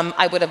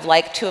 I would have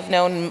liked to have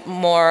known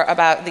more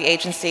about the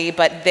agency,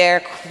 but their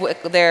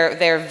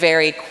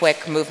very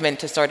quick movement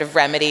to sort of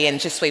remedy and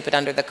just sweep it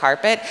under the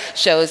carpet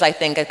shows, I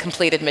think, a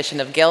complete admission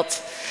of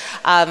guilt.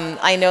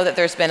 I know that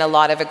there's been a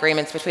lot of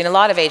agreements between a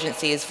lot of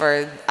agencies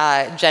for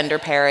gender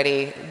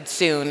parity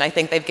soon. I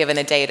think they've given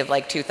a date of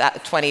like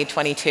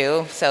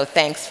 2022, so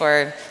thanks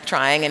for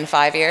trying in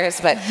 5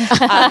 years. But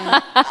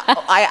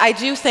I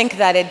do think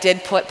that it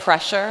did put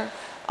pressure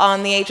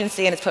on the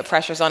agency, and it's put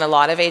pressures on a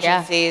lot of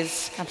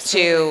agencies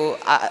to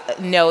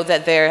know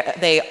that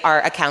they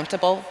are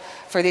accountable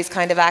for these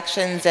kind of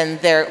actions, and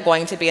they're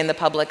going to be in the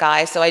public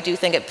eye. So I do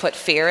think it put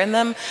fear in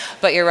them.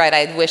 But you're right,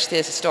 I wish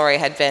this story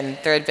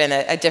there had been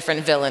a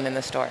different villain in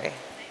the story.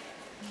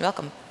 You're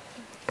welcome.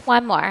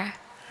 One more.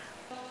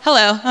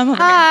 Hello, I'm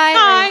over Hi. here.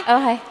 Hi.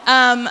 Oh,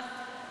 hi.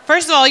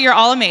 First of all, you're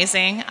all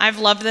amazing. I've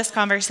loved this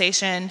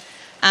conversation.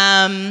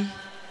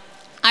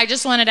 I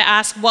just wanted to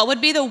ask, what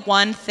would be the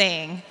one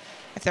thing,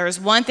 if there was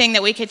one thing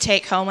that we could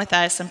take home with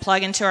us and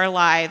plug into our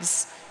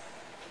lives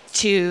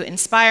to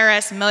inspire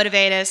us,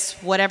 motivate us,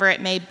 whatever it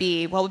may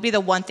be, what would be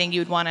the one thing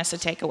you'd want us to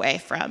take away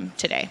from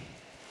today?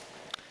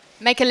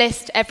 Make a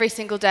list every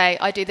single day.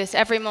 I do this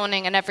every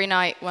morning and every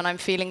night when I'm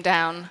feeling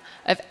down,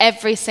 of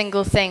every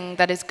single thing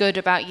that is good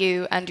about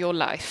you and your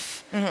life.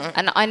 Mm-hmm.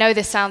 And I know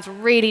this sounds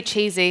really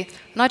cheesy,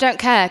 and I don't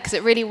care because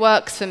it really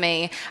works for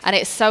me. And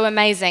it's so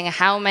amazing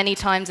how many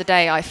times a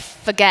day I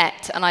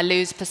forget and I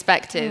lose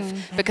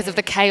perspective because of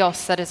the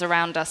chaos that is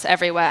around us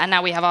everywhere. And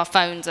now we have our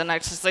phones, and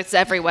it's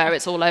everywhere.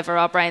 It's all over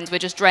our brains. We're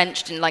just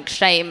drenched in like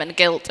shame and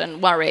guilt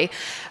and worry.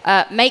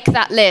 Make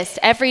that list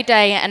every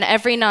day and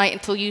every night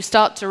until you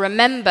start to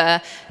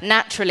remember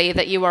naturally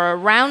that you are a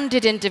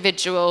rounded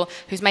individual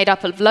who's made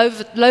up of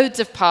loads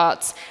of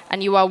parts,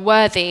 and you are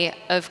worthy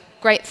of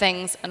great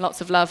things and lots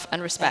of love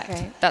and respect.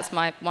 Okay. That's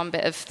my one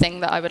bit of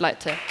thing that I would like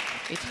to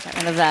take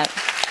rid of that.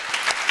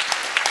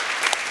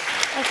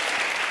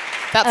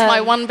 That's my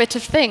one bit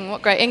of thing.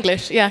 What great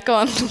English. Yeah, go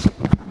on.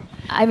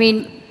 I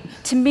mean,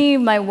 to me,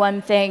 my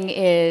one thing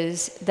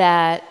is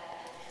that,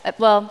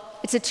 well,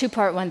 it's a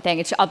two-part one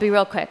thing. I'll be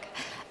real quick.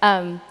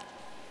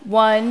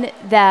 One,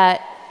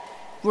 that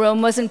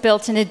Rome wasn't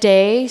built in a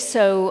day,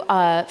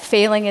 so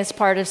failing is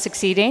part of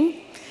succeeding.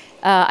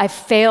 I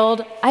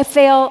failed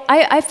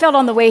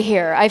on the way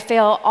here. I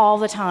fail all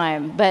the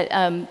time, but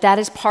that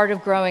is part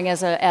of growing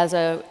as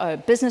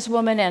a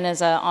businesswoman and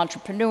as an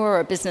entrepreneur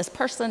or a business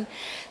person.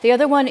 The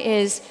other one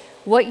is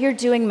what you're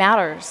doing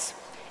matters.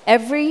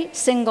 Every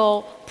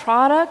single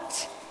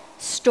product,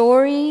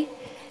 story,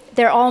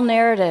 they're all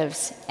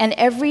narratives, and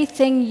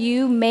everything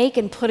you make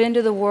and put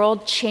into the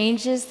world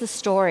changes the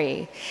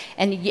story.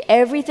 And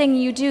everything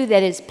you do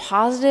that is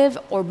positive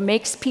or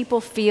makes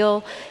people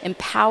feel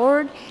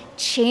empowered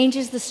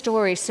changes the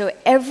story. So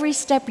every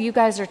step you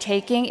guys are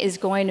taking is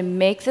going to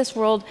make this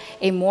world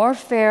a more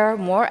fair,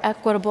 more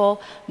equitable,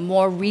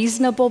 more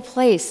reasonable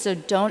place. So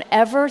don't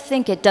ever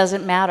think it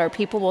doesn't matter.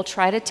 People will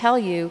try to tell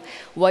you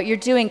what you're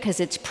doing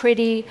because it's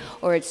pretty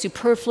or it's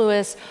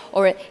superfluous,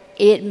 or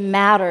it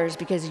matters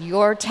because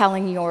you're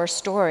telling your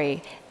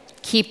story.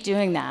 Keep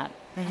doing that.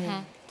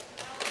 Mm-hmm.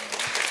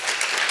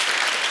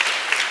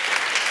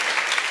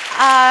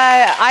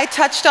 I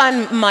touched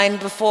on mine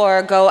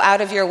before. Go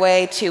out of your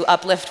way to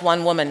uplift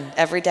one woman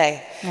every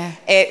day. Yeah.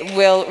 It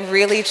will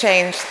really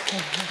change.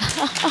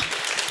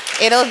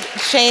 it'll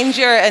change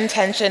your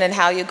intention and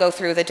how you go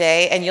through the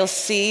day, and you'll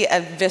see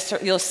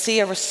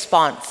a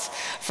response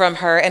from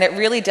her, and it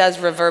really does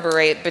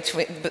reverberate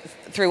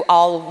through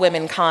all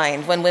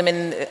womankind when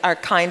women are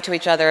kind to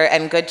each other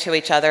and good to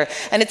each other,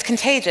 and it's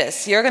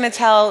contagious. You're going to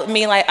tell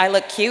me like I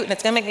look cute, and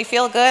it's going to make me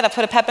feel good. I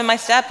put a pep in my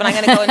step, and I'm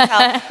going to go and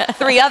tell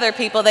 3 other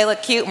people they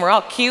look cute, and we're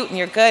all cute, and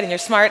you're good, and you're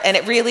smart, and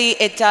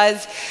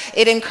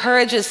it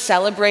encourages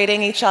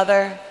celebrating each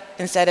other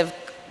instead of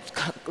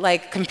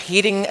like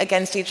competing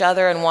against each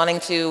other and wanting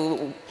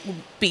to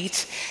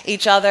beat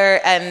each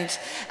other. And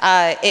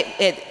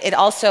it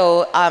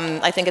also,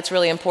 I think it's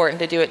really important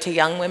to do it to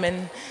young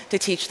women, to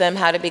teach them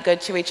how to be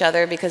good to each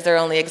other, because their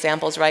only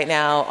examples right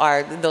now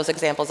are those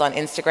examples on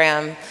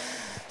Instagram,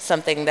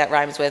 something that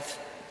rhymes with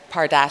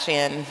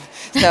Kardashian.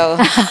 So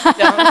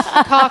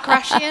Car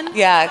crashing?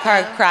 Yeah,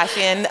 car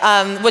crashing,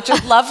 which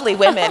are lovely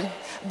women.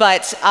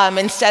 But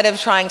instead of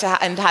trying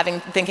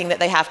to thinking that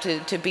they have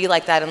to be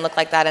like that and look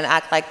like that and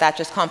act like that,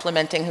 just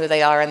complimenting who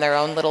they are in their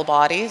own little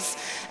bodies,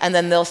 and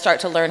then they'll start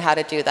to learn how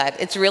to do that.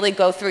 It's really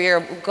go through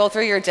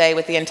your day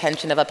with the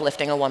intention of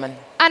uplifting a woman.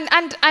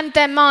 And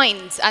their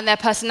minds and their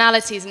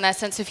personalities and their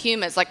sense of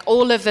humor, like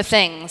all of the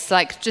things,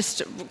 like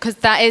just because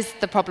that is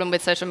the problem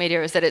with social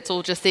media, is that it's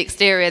all just the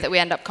exterior that we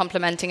end up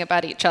complimenting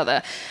about each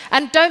other.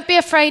 And don't be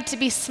afraid to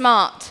be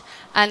smart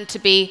and to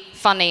be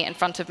funny in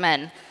front of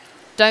men.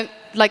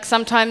 Like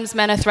sometimes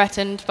men are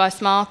threatened by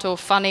smart or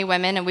funny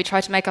women, and we try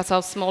to make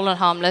ourselves small and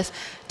harmless.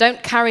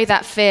 Don't carry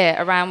that fear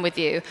around with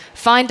you.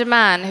 Find a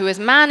man who is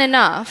man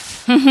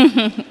enough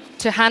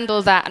to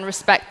handle that and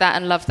respect that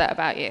and love that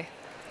about you.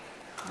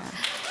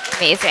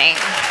 Amazing.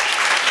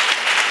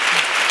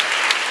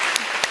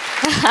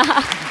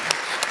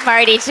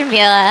 Marti,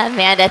 Jameela,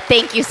 Amanda,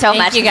 thank you so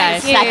much. Thank you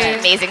guys. Such an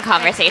amazing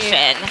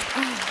conversation.